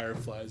your tire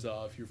flies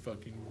off, your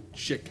fucking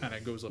shit kind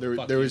of goes up.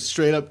 There was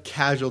straight up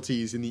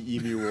casualties in the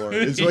Emu War.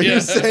 Is what Yeah.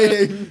 you're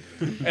saying.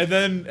 And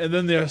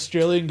then the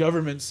Australian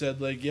government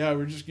said like, yeah,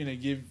 we're just gonna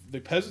give the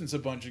peasants a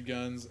bunch of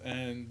guns,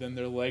 and then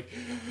they're like,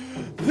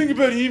 the thing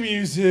about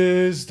emus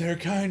is they're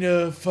kind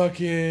of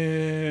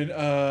fucking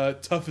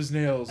tough as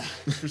nails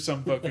for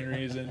some fucking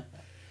reason.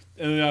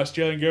 And the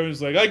Australian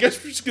government's like, I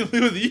guess we're just gonna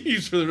live with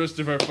emus for the rest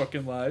of our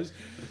fucking lives.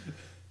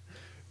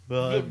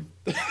 Well,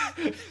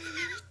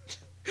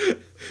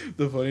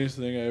 The funniest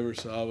thing I ever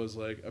saw was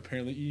like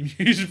apparently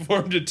emus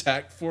formed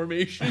attack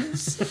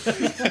formations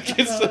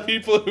against the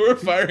people who were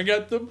firing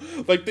at them.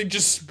 Like they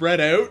just spread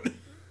out. And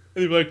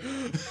they'd be like,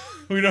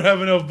 we don't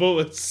have enough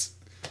bullets.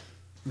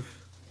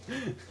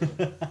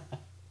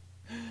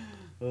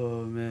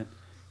 oh man.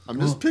 I'm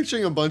just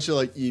picturing a bunch of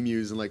like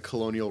emus in like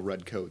colonial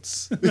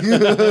redcoats.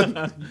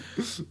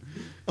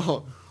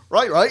 Oh,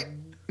 right.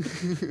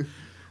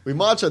 We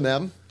march on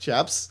them,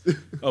 chaps.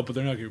 Oh, but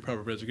they're not gonna be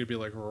proper breds. They're gonna be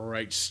like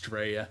right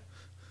Straya.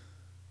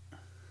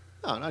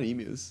 No, not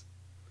emus.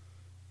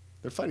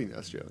 They're fighting the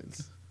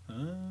Australians.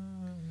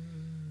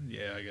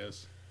 Yeah, I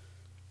guess.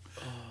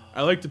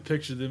 I like to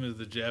picture them as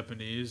the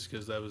Japanese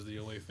because that was the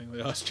only thing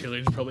the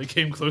Australians probably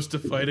came close to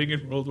fighting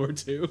in World War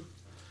II, which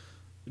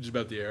is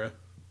about the era.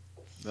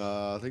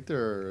 I think they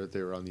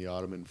were on the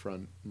Ottoman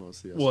front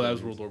mostly. Well, that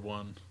was World War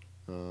One.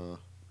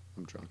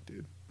 I'm drunk,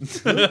 dude.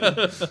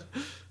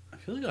 I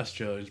feel like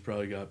Australians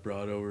probably got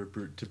brought over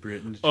to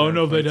Britain. To Oh try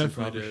no, to they fight some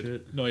definitely proper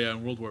did. shit. No, yeah,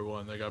 in World War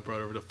One, they got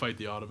brought over to fight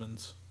the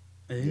Ottomans.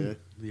 Hey, Yeah.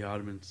 the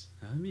Ottomans.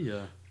 That'd be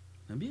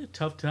a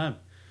tough time.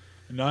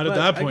 Not at But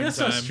that point I guess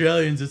in time.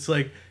 Australians, it's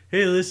like,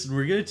 hey, listen,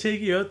 we're gonna take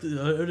you out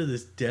of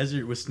this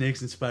desert with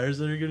snakes and spiders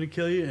that are gonna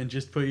kill you, and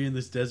just put you in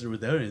this desert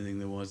without anything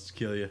that wants to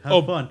kill you.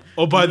 Have fun.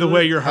 Oh, by the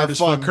way, you're Have hard as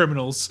fuck fun.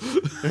 criminals.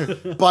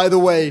 By the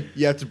way,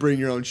 you have to bring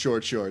your own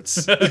short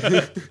shorts.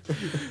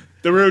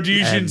 The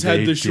Rhodesians And had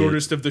they the did.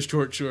 shortest of the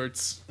short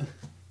shorts.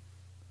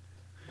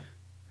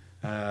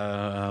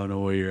 I don't know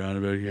what you're on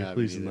about here. Yeah,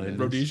 Please me neither, enlighten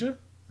man. us. Rhodesia?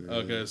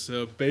 Okay,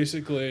 so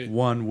basically,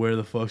 One, where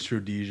the fuck's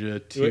Rhodesia?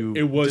 Two,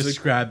 It was a-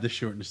 describe the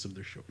shortness of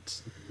their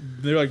shorts.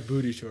 they're like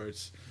booty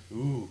shorts.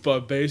 Ooh.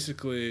 But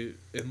basically,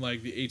 in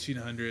like the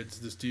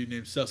 1800s, this dude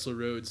named Cecil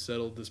Rhodes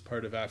settled this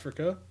part of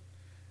Africa,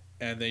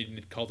 and they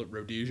called it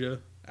Rhodesia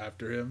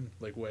after him,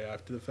 like way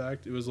after the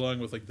fact. It was along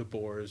with like the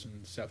Boers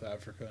and South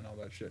Africa and all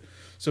that shit.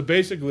 So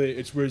basically,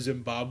 it's where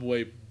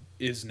Zimbabwe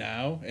is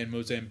now and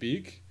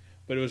Mozambique,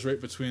 but it was right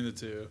between the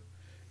two,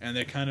 and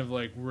they kind of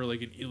like were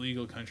like an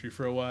illegal country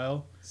for a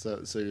while.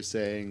 So you're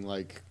saying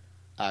like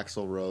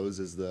Axl Rose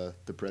is the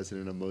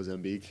president of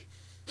Mozambique?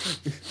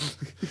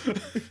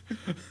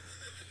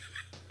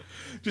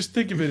 Just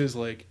think of it as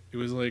like it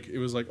was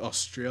like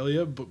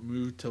Australia but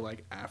moved to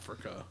like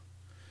Africa,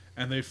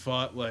 and they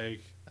fought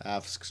like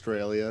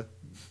Australia.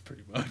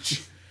 pretty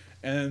much,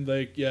 and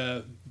like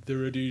yeah, the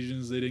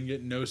Rhodesians they didn't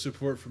get no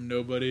support from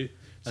nobody.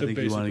 So I think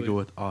you want to basically- go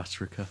with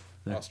Ostraca.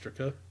 there.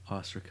 Ostraca,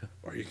 Ostraca.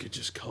 or you could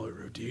just call it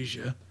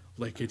Rhodesia,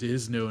 like it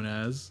is known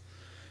as.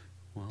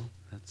 Well,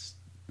 that's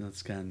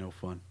kind of no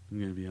fun. I'm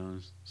gonna be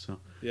honest. So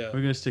Yeah.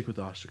 we're gonna stick with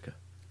Ostraca.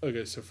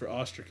 Okay, so for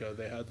Ostraca,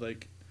 they had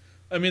like,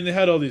 I mean, they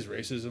had all these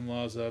racism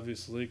laws,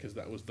 obviously, because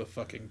that was the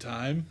fucking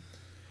time.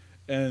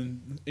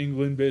 And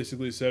England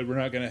basically said, we're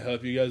not going to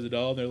help you guys at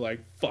all. And they're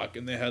like, fuck.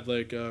 And they had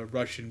like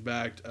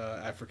Russian-backed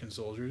African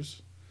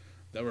soldiers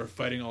that were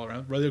fighting all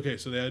around. Right, okay,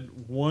 so they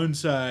had one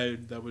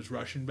side that was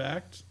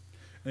Russian-backed,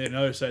 and they had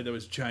another side that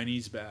was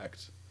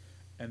Chinese-backed.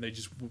 And they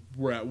just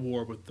were at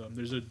war with them.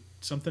 There's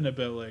something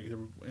about like,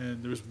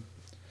 and there was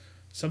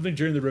something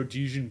during the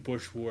Rhodesian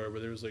Bush War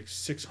where there was like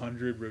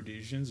 600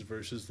 Rhodesians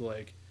versus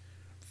like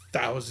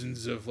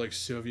thousands of like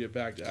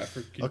Soviet-backed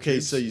African. Okay,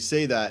 troops. so you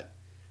say that,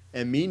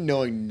 and me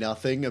knowing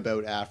nothing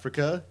about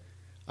Africa,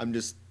 I'm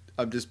just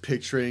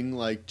picturing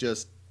like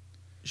just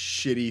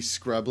shitty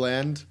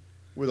scrubland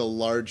with a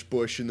large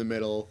bush in the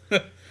middle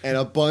and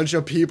a bunch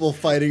of people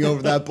fighting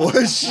over that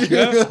bush.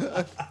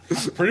 Yeah.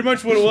 Pretty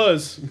much what it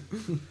was.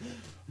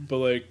 But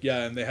like,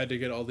 yeah, and they had to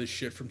get all this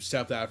shit from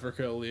South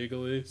Africa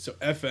illegally. So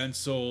FN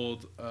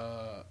sold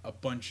a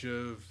bunch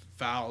of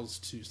fowls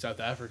to South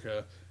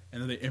Africa,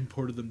 and then they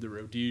imported them to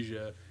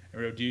Rhodesia.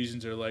 And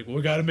Rhodesians are like, well,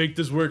 we got to make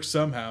this work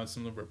somehow. And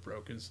some of them were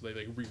broken, so they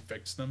like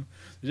refixed them.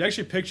 There's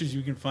actually pictures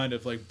you can find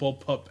of like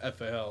bullpup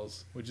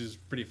FALs, which is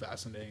pretty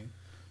fascinating.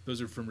 Those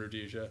are from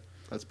Rhodesia.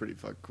 That's pretty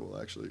fucking cool,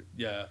 actually.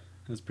 Yeah.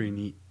 That's pretty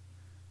neat.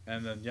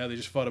 And then, yeah, they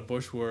just fought a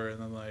bush war, and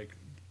then, like,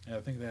 yeah,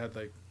 I think they had,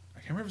 like, I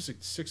can't remember if it was, like,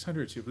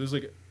 600 or 2, but there's,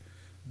 like,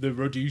 the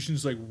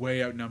Rhodesians, like,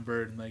 way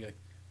outnumbered, and, like,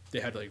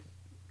 they had, like,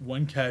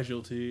 one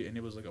casualty, and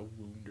it was, like, a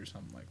wound or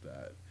something like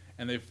that.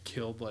 And they've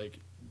killed, like,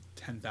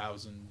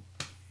 10,000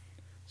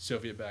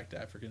 Soviet-backed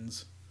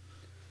Africans.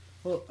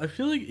 Well, I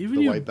feel like even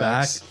The you white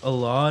back backs. a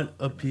lot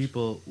of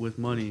people with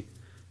money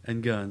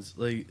and guns,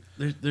 like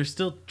there's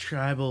still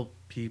tribal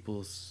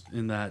peoples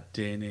in that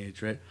day and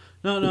age, right?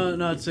 No,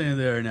 not saying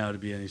they are now to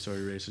be any sort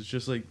of race. It's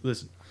just like,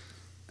 listen,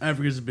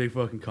 Africa's a big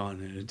fucking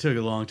continent. It took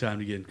a long time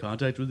to get in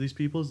contact with these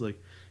peoples.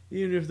 Like,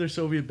 even if they're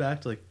Soviet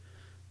backed, like,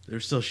 they're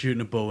still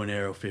shooting a bow and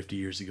arrow 50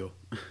 years ago.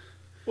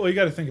 Well, you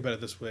got to think about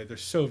it this way. They're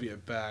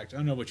Soviet backed. I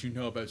don't know what you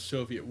know about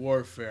Soviet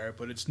warfare,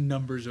 but it's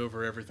numbers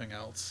over everything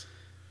else.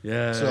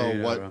 Yeah. So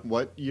yeah,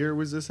 what year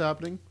was this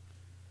happening?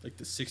 Like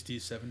the 60s,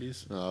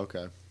 70s. Oh,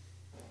 okay.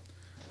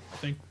 I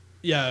think.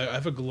 Yeah, I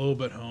have a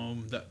globe at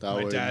home that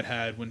my would- dad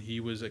had when he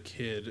was a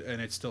kid,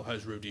 and it still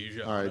has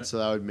Rhodesia All on right, it. so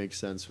that would make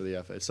sense for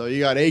the FA. So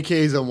you got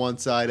AKs on one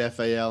side,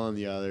 FAL on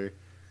the other.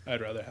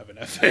 I'd rather have an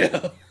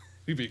FAL,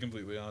 to be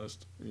completely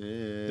honest.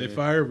 Yeah. They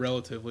fire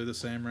relatively the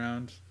same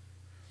round.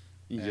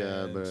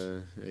 Yeah, and-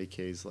 but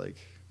AK's like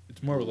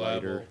It's more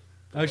lighter. reliable.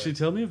 Actually,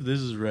 tell me if this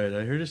is right.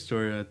 I heard a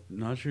story, I'm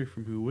not sure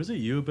from who. Was it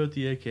you about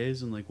the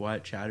AKs and like why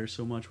it chatters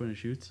so much when it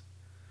shoots?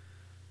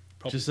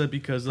 Probably- Just that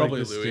because like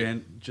probably the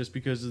Louis. just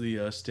because of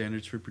the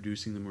standards for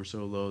producing them were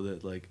so low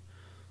that like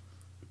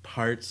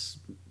parts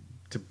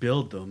to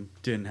build them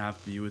didn't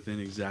have to be within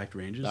exact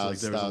ranges. That Like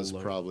was, there that was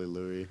was a probably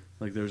Louis.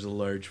 like there's a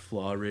large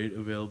flaw rate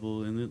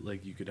available in it.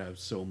 Like you could have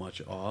so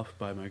much off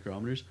by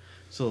micrometers.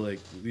 So like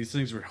these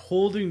things were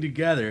holding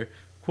together,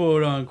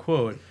 quote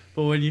unquote.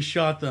 But when you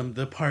shot them,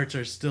 the parts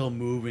are still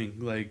moving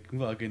like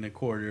fucking a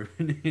quarter of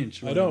an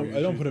inch. I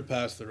don't put it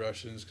past the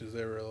Russians because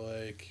they were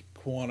like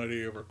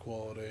quantity over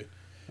quality.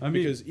 I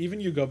mean, Because even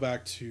you go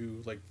back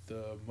to like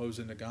the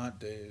Mosin Nagant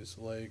days,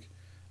 like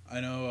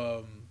I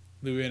know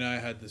Louis and I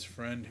had this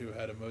friend who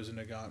had a Mosin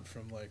Nagant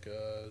from like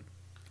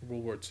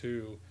World War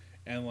II,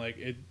 and like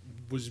it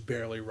was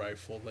barely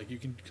rifled. Like you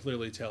can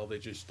clearly tell they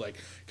just like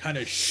kind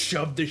of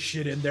shoved the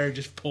shit in there and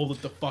just pulled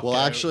it the fuck Well,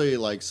 out. actually,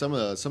 like some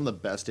of the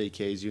best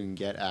AKs you can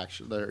get,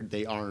 actually,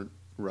 they aren't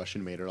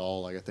Russian made at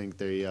all. Like I think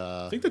they.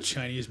 I think the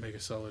Chinese make a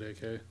solid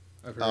AK.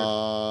 I've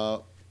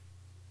heard.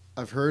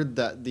 I've heard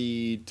that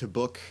the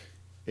Tabuk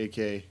AK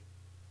Okay.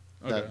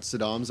 that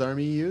Saddam's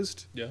army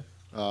used. Yeah.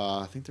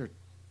 I think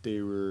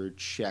they were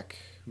Czech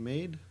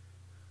made.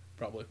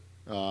 Probably.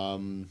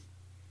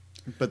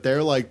 But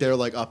they're like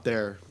up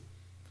there.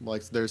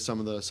 Like there's some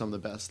of the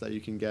best that you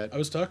can get. I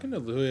was talking to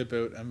Louis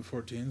about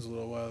M14s a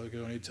little while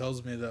ago, and he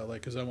tells me that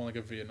like, cause I want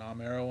like a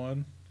Vietnam era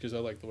one, cause I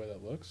like the way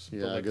that looks. But,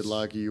 Yeah, like, good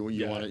luck. You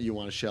yeah.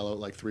 want to shell out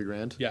like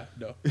 $3,000. Yeah,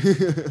 no.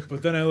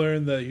 But then I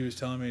learned that he was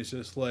telling me it's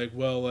just like,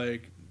 well,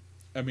 like,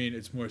 I mean,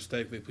 it's more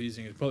aesthetically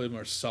pleasing. It's probably a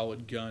more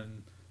solid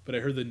gun. But I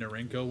heard the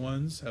Norinco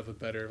ones have a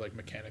better like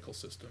mechanical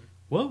system.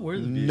 what were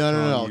the No.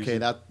 Vietcong Okay,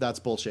 using? that's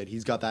bullshit.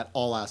 He's got that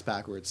all ass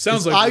backwards.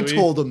 Sounds 'Cause like I Louis.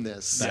 told him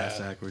this. That's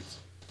Yeah. backwards.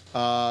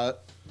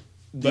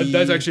 But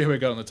that's actually how we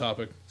got on the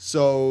topic.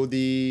 So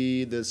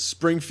the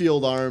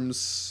Springfield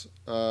Arms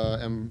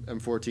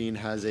M14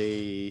 has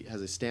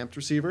a stamped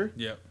receiver,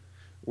 Yeah.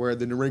 where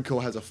the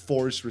Norinco has a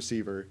forged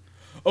receiver.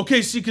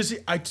 Okay, see, because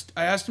I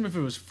asked him if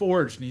it was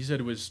forged, and he said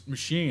it was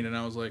machined, and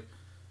I was like,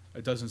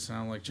 it doesn't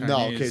sound like Chinese.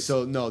 No, okay,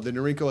 so no, the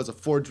Norinco has a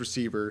forged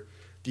receiver.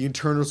 The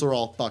internals are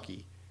all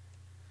fucky.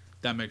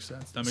 that makes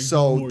sense. That makes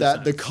So more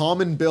that the sense.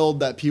 common build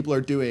that people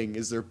are doing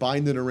is they're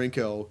buying the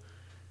Norinco,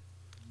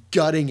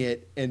 gutting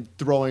it, and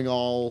throwing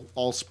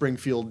all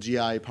Springfield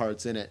GI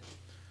parts in it.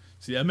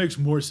 See, that makes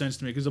more sense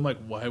to me because I'm like,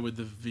 why would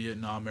the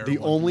Vietnam era? The one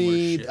be more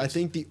only shit? I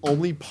think the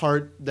only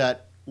part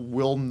that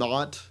will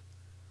not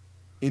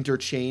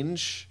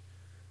interchange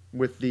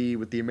with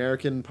the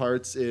American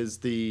parts is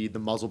the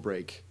muzzle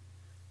brake,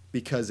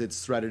 because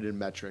it's threaded in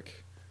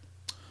metric.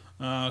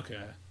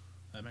 Okay,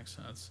 that makes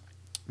sense.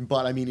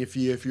 But I mean, if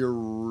you're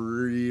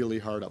really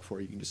hard up for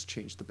it, you can just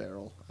change the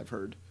barrel. I've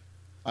heard.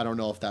 I don't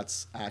know if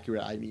that's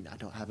accurate. I mean,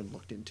 haven't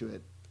looked into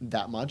it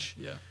that much.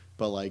 Yeah.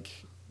 But like,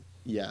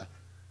 yeah.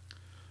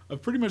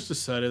 I've pretty much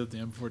decided that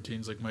the M14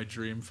 is like my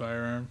dream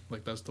firearm.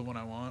 Like that's the one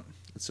I want.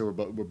 So we're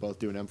both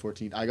doing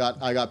M14. I got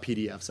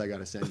PDFs. I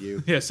gotta send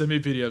you. Yeah, send me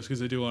PDFs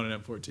because I do want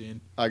an M14.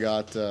 I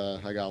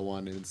got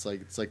one, and it's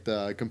like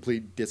the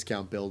complete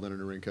discount build on a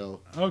Norinco.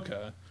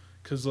 Okay,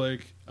 because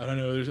like I don't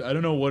know, I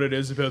don't know what it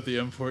is about the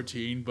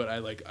M14, but I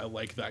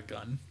like that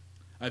gun.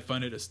 I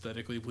find it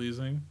aesthetically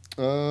pleasing.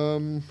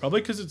 Probably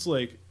Probably because it's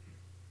like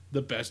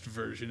the best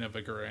version of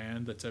a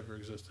Garand that's ever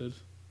existed.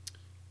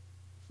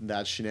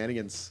 that's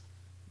shenanigans.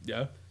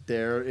 Yeah.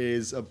 There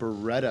is a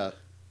Beretta.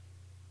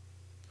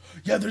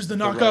 Yeah, there's the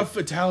right- knockoff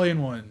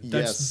Italian one.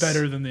 That's Yes.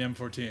 better than the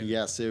M14.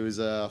 Yes, it was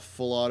a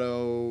full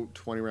auto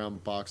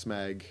 20-round box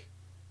mag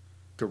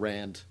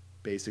Garand,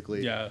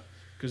 basically. Yeah,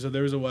 because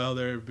there was a while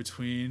there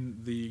between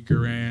the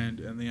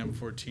Garand and the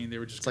M14. They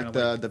were just It's kind like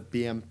of the like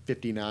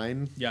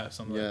BM59. yeah,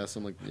 something. Yeah, Like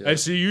something like I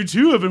see you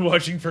too have been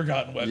watching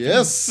Forgotten Weapons.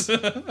 Yes.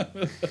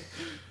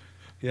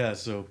 Yeah,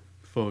 so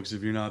folks,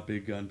 if you're not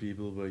big gun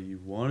people but you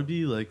want to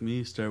be like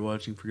me, start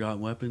watching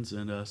Forgotten Weapons.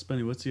 And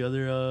Spenny, what's the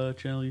other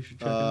channel you should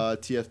check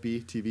out?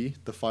 TFB TV,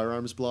 the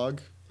firearms blog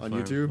on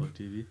YouTube. Firefly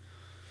TV.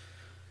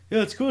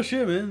 Yeah, it's cool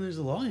shit, man. There's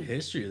a long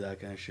history of that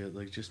kind of shit.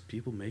 Like, just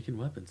people making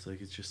weapons.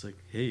 Like, it's just like,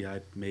 hey,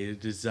 I made a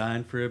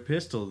design for a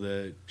pistol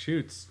that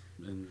shoots.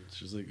 And it's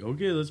just like,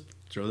 okay, let's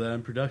throw that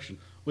in production.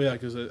 Well, yeah,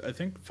 because I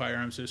think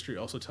firearms history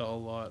also tell a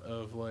lot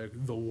of like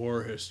the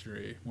war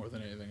history more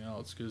than anything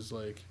else. Because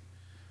like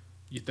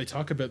they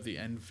talk about the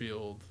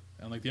Enfield,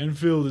 and like the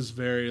Enfield is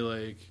very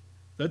like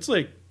that's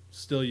like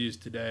still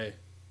used today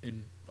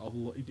in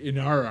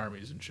our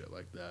armies and shit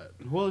like that.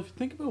 Well, if you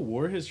think about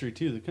war history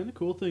too, the kind of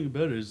cool thing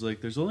about it is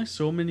like there's only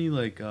so many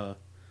like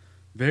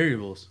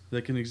variables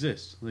that can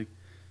exist. Like,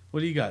 what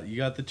do you got? You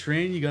got the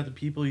terrain, you got the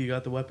people, you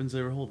got the weapons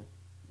they were holding,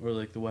 or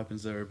like the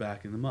weapons that were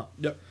backing them up.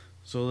 Yep.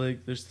 So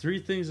like, there's three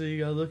things that you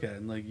gotta look at,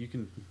 and like you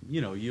can,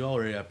 you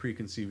already have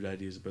preconceived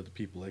ideas about the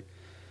people. Like,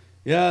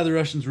 yeah, the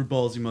Russians were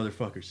ballsy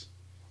motherfuckers.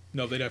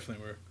 No, they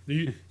definitely were.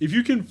 If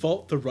you can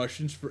fault the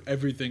Russians for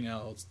everything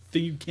else, the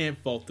thing you can't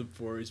fault them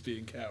for is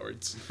being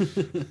cowards.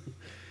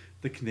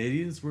 The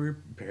Canadians were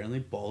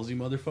apparently ballsy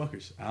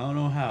motherfuckers. I don't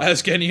know how.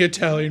 Ask any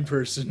Italian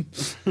person.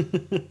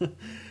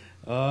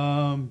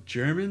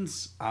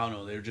 Germans, I don't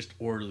know. They were just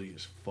orderly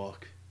as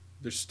fuck.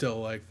 They're still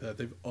like that.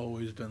 They've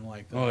always been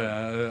like that. Oh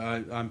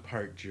yeah, I'm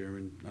part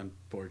German,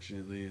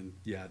 unfortunately, and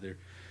yeah, they're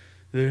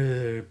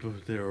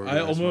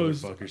organized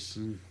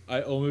motherfuckers.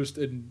 I almost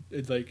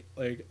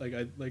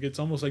like it's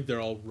almost like they're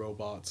all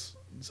robots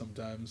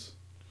sometimes.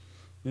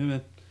 Yeah,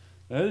 man.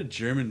 I had a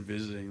German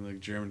visiting, like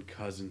German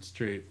cousin,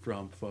 straight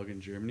from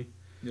fucking Germany.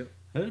 Yep.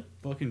 I had a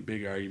fucking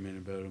big argument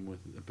about him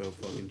about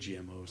fucking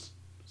GMOs.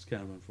 It's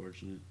kind of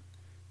unfortunate.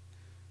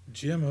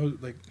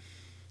 GMO, like,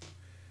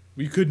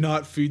 we could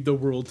not feed the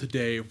world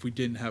today if we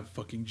didn't have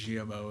fucking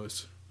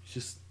GMOs.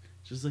 Just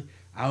like,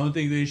 I don't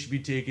think they should be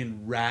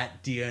taking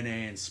rat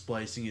DNA and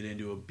splicing it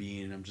into a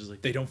bean. I'm just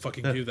like, They don't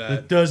fucking do that.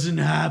 That doesn't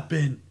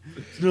happen.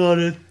 It's not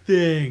a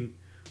thing.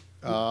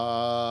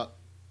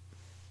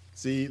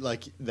 See,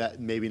 like that,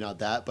 maybe not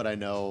that, but I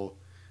know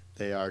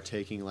they are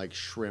taking like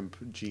shrimp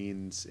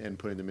genes and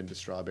putting them into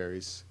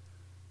strawberries.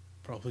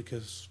 Probably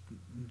because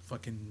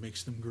fucking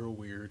makes them grow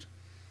weird.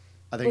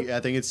 I think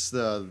it's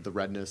the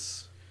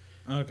redness.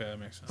 Okay, that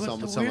makes sense. But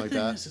Something the weird like thing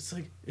that. is, it's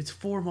like, it's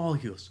 4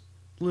 molecules.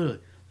 Literally.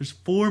 There's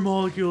 4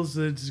 molecules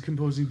that's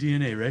composing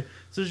DNA, right?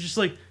 So it's just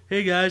like,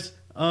 hey guys,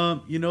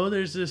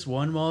 there's this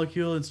one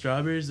molecule in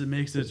strawberries that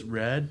makes it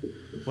red.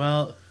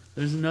 Well,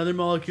 there's another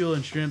molecule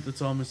in shrimp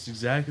that's almost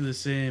exactly the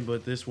same,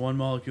 but this one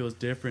molecule is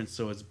different,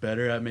 so it's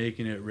better at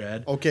making it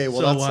red. Okay,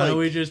 well, so that's why don't like-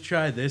 we just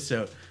try this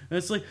out? And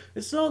it's like,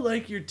 it's not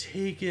like you're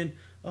taking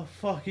a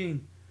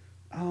fucking,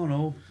 I don't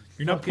know,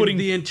 You're not fucking putting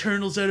the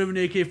internals out of an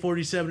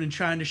AK-47 and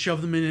trying to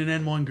shove them in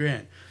an N1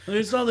 Grand. Like,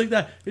 it's not like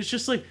that. It's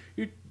just like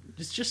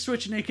it's just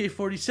switching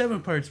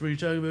AK-47 parts when you're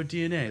talking about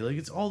DNA. Like,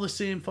 it's all the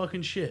same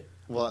fucking shit.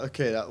 Well,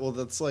 okay,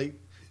 that's like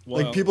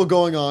Well- people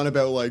going on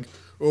about like,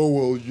 oh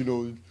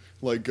well,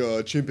 like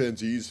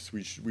chimpanzees,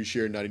 we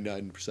share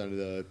 99% of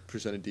the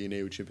percent of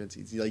DNA with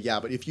chimpanzees. Like, yeah,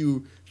 but if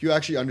you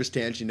actually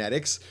understand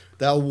genetics,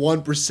 that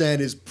 1%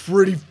 is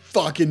pretty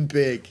fucking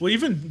big. Well,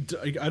 even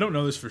like, I don't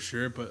know this for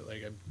sure, but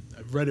like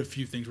I've read a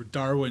few things where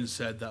Darwin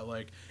said that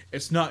like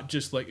it's not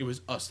just like it was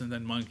us and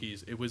then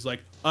monkeys. It was like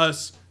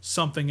us,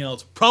 something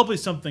else,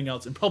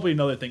 and probably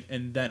another thing,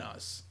 and then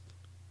us.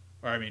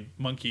 Or I mean,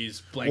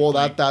 monkeys. Blank. Well,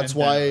 blank, that's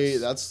and then why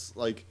us. that's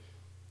like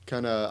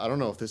kind of, I don't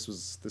know if this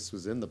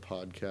was in the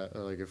podcast, or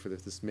like if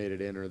this made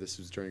it in, or this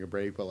was during a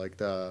break, but like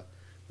the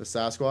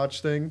Sasquatch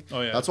thing.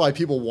 Oh, yeah. That's why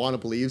people want to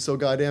believe so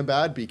goddamn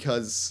bad,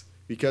 because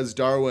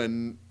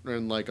Darwin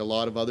and like a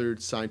lot of other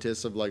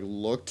scientists have like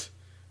looked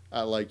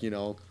at like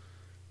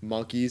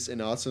monkeys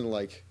and us and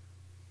like,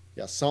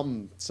 yeah,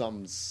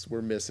 something's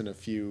we're missing a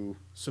few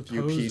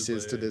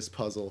pieces to this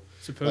puzzle.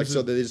 Like,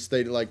 so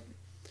they like.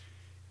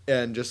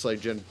 And just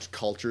like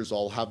cultures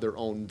all have their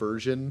own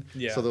version.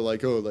 Yeah. So they're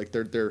like, oh, like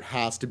there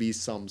has to be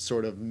some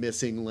sort of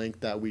missing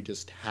link that we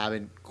just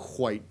haven't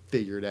quite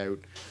figured out.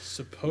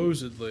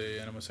 Supposedly,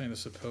 and I'm saying this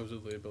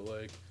supposedly, but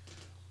like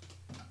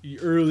the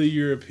early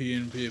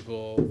European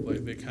people,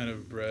 like they kind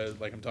of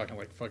bred, like I'm talking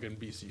like fucking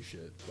BC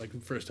shit. Like the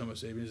first Homo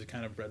sapiens, they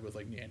kind of bred with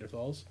like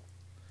Neanderthals.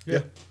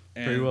 Yeah.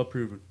 And Pretty well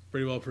proven.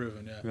 Pretty well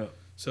proven, yeah. Yeah.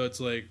 So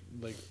it's like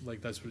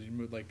that's what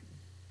you like.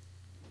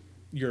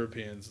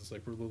 Europeans, it's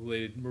like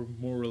we're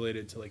more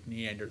related to like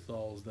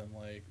Neanderthals than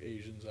like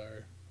Asians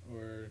are,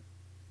 or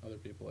other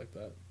people like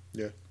that.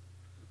 Yeah.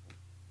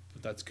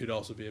 But that could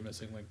also be a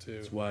missing link too.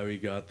 That's why we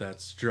got that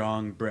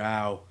strong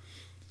brow.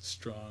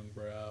 Strong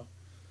brow.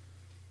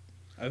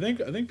 I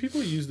think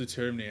people use the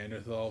term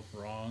Neanderthal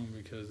wrong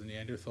because the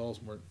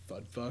Neanderthals weren't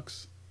thud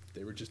fucks.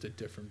 They were just a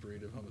different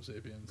breed of Homo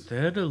sapiens. They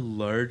had a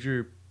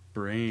larger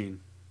brain,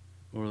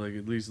 or like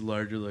at least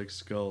larger like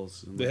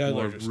skulls, and They like had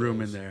more larger room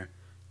skulls. in there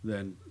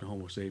than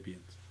Homo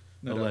sapiens.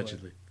 No,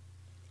 Allegedly.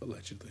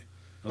 Allegedly.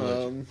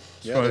 Allegedly.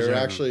 As Yeah, far as I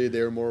know.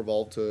 they were more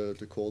evolved to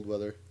cold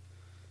weather.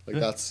 Like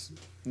Yeah.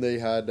 they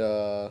had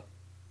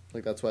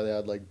like that's why they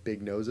had like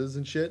big noses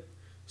and shit.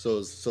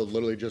 So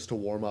literally just to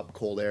warm up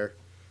cold air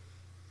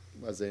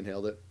as they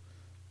inhaled it.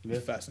 Yeah.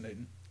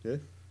 Fascinating. Yeah.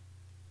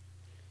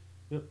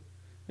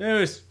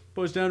 Anyways,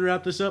 boys, down to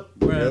wrap this up.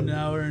 We're at Yep. an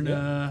hour and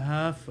a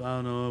half. I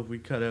don't know if we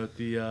cut out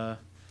the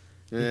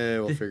Yeah,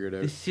 we'll figure it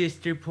the out.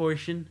 sister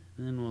portion,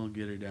 and then we'll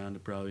get her down to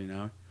probably an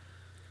hour.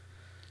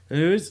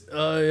 Anyways,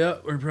 yeah,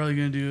 we're probably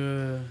gonna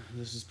do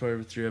this is part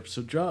of a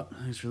 3-episode drop.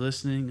 Thanks for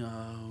listening.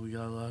 We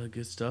got a lot of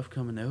good stuff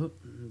coming out,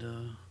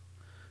 and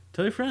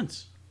tell your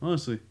friends.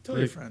 Honestly, Tell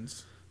your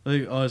friends.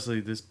 Like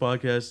honestly, this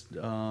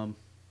podcast,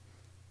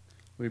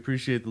 we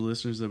appreciate the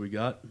listeners that we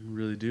got, we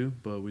really do.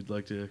 But we'd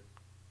like to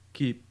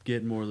keep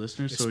getting more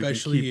listeners, so we can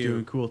Especially keep you.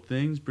 doing cool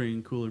things,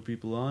 bringing cooler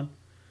people on.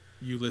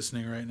 You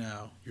listening right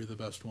now, you're the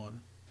best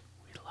one.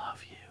 We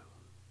love you.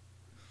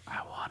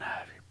 I want to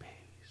have your babies.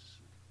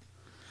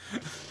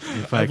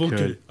 If I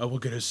could. I will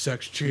get a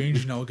sex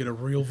change and I'll get a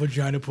real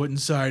vagina put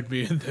inside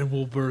me and then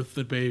we'll birth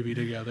the baby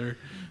together.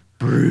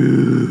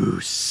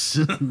 Bruce.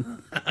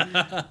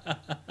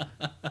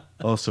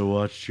 Also,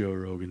 watch Joe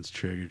Rogan's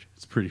Triggered.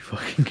 It's pretty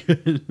fucking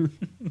good.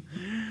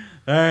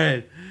 All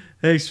right.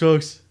 Thanks,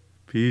 folks.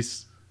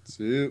 Peace.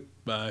 See you.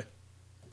 Bye.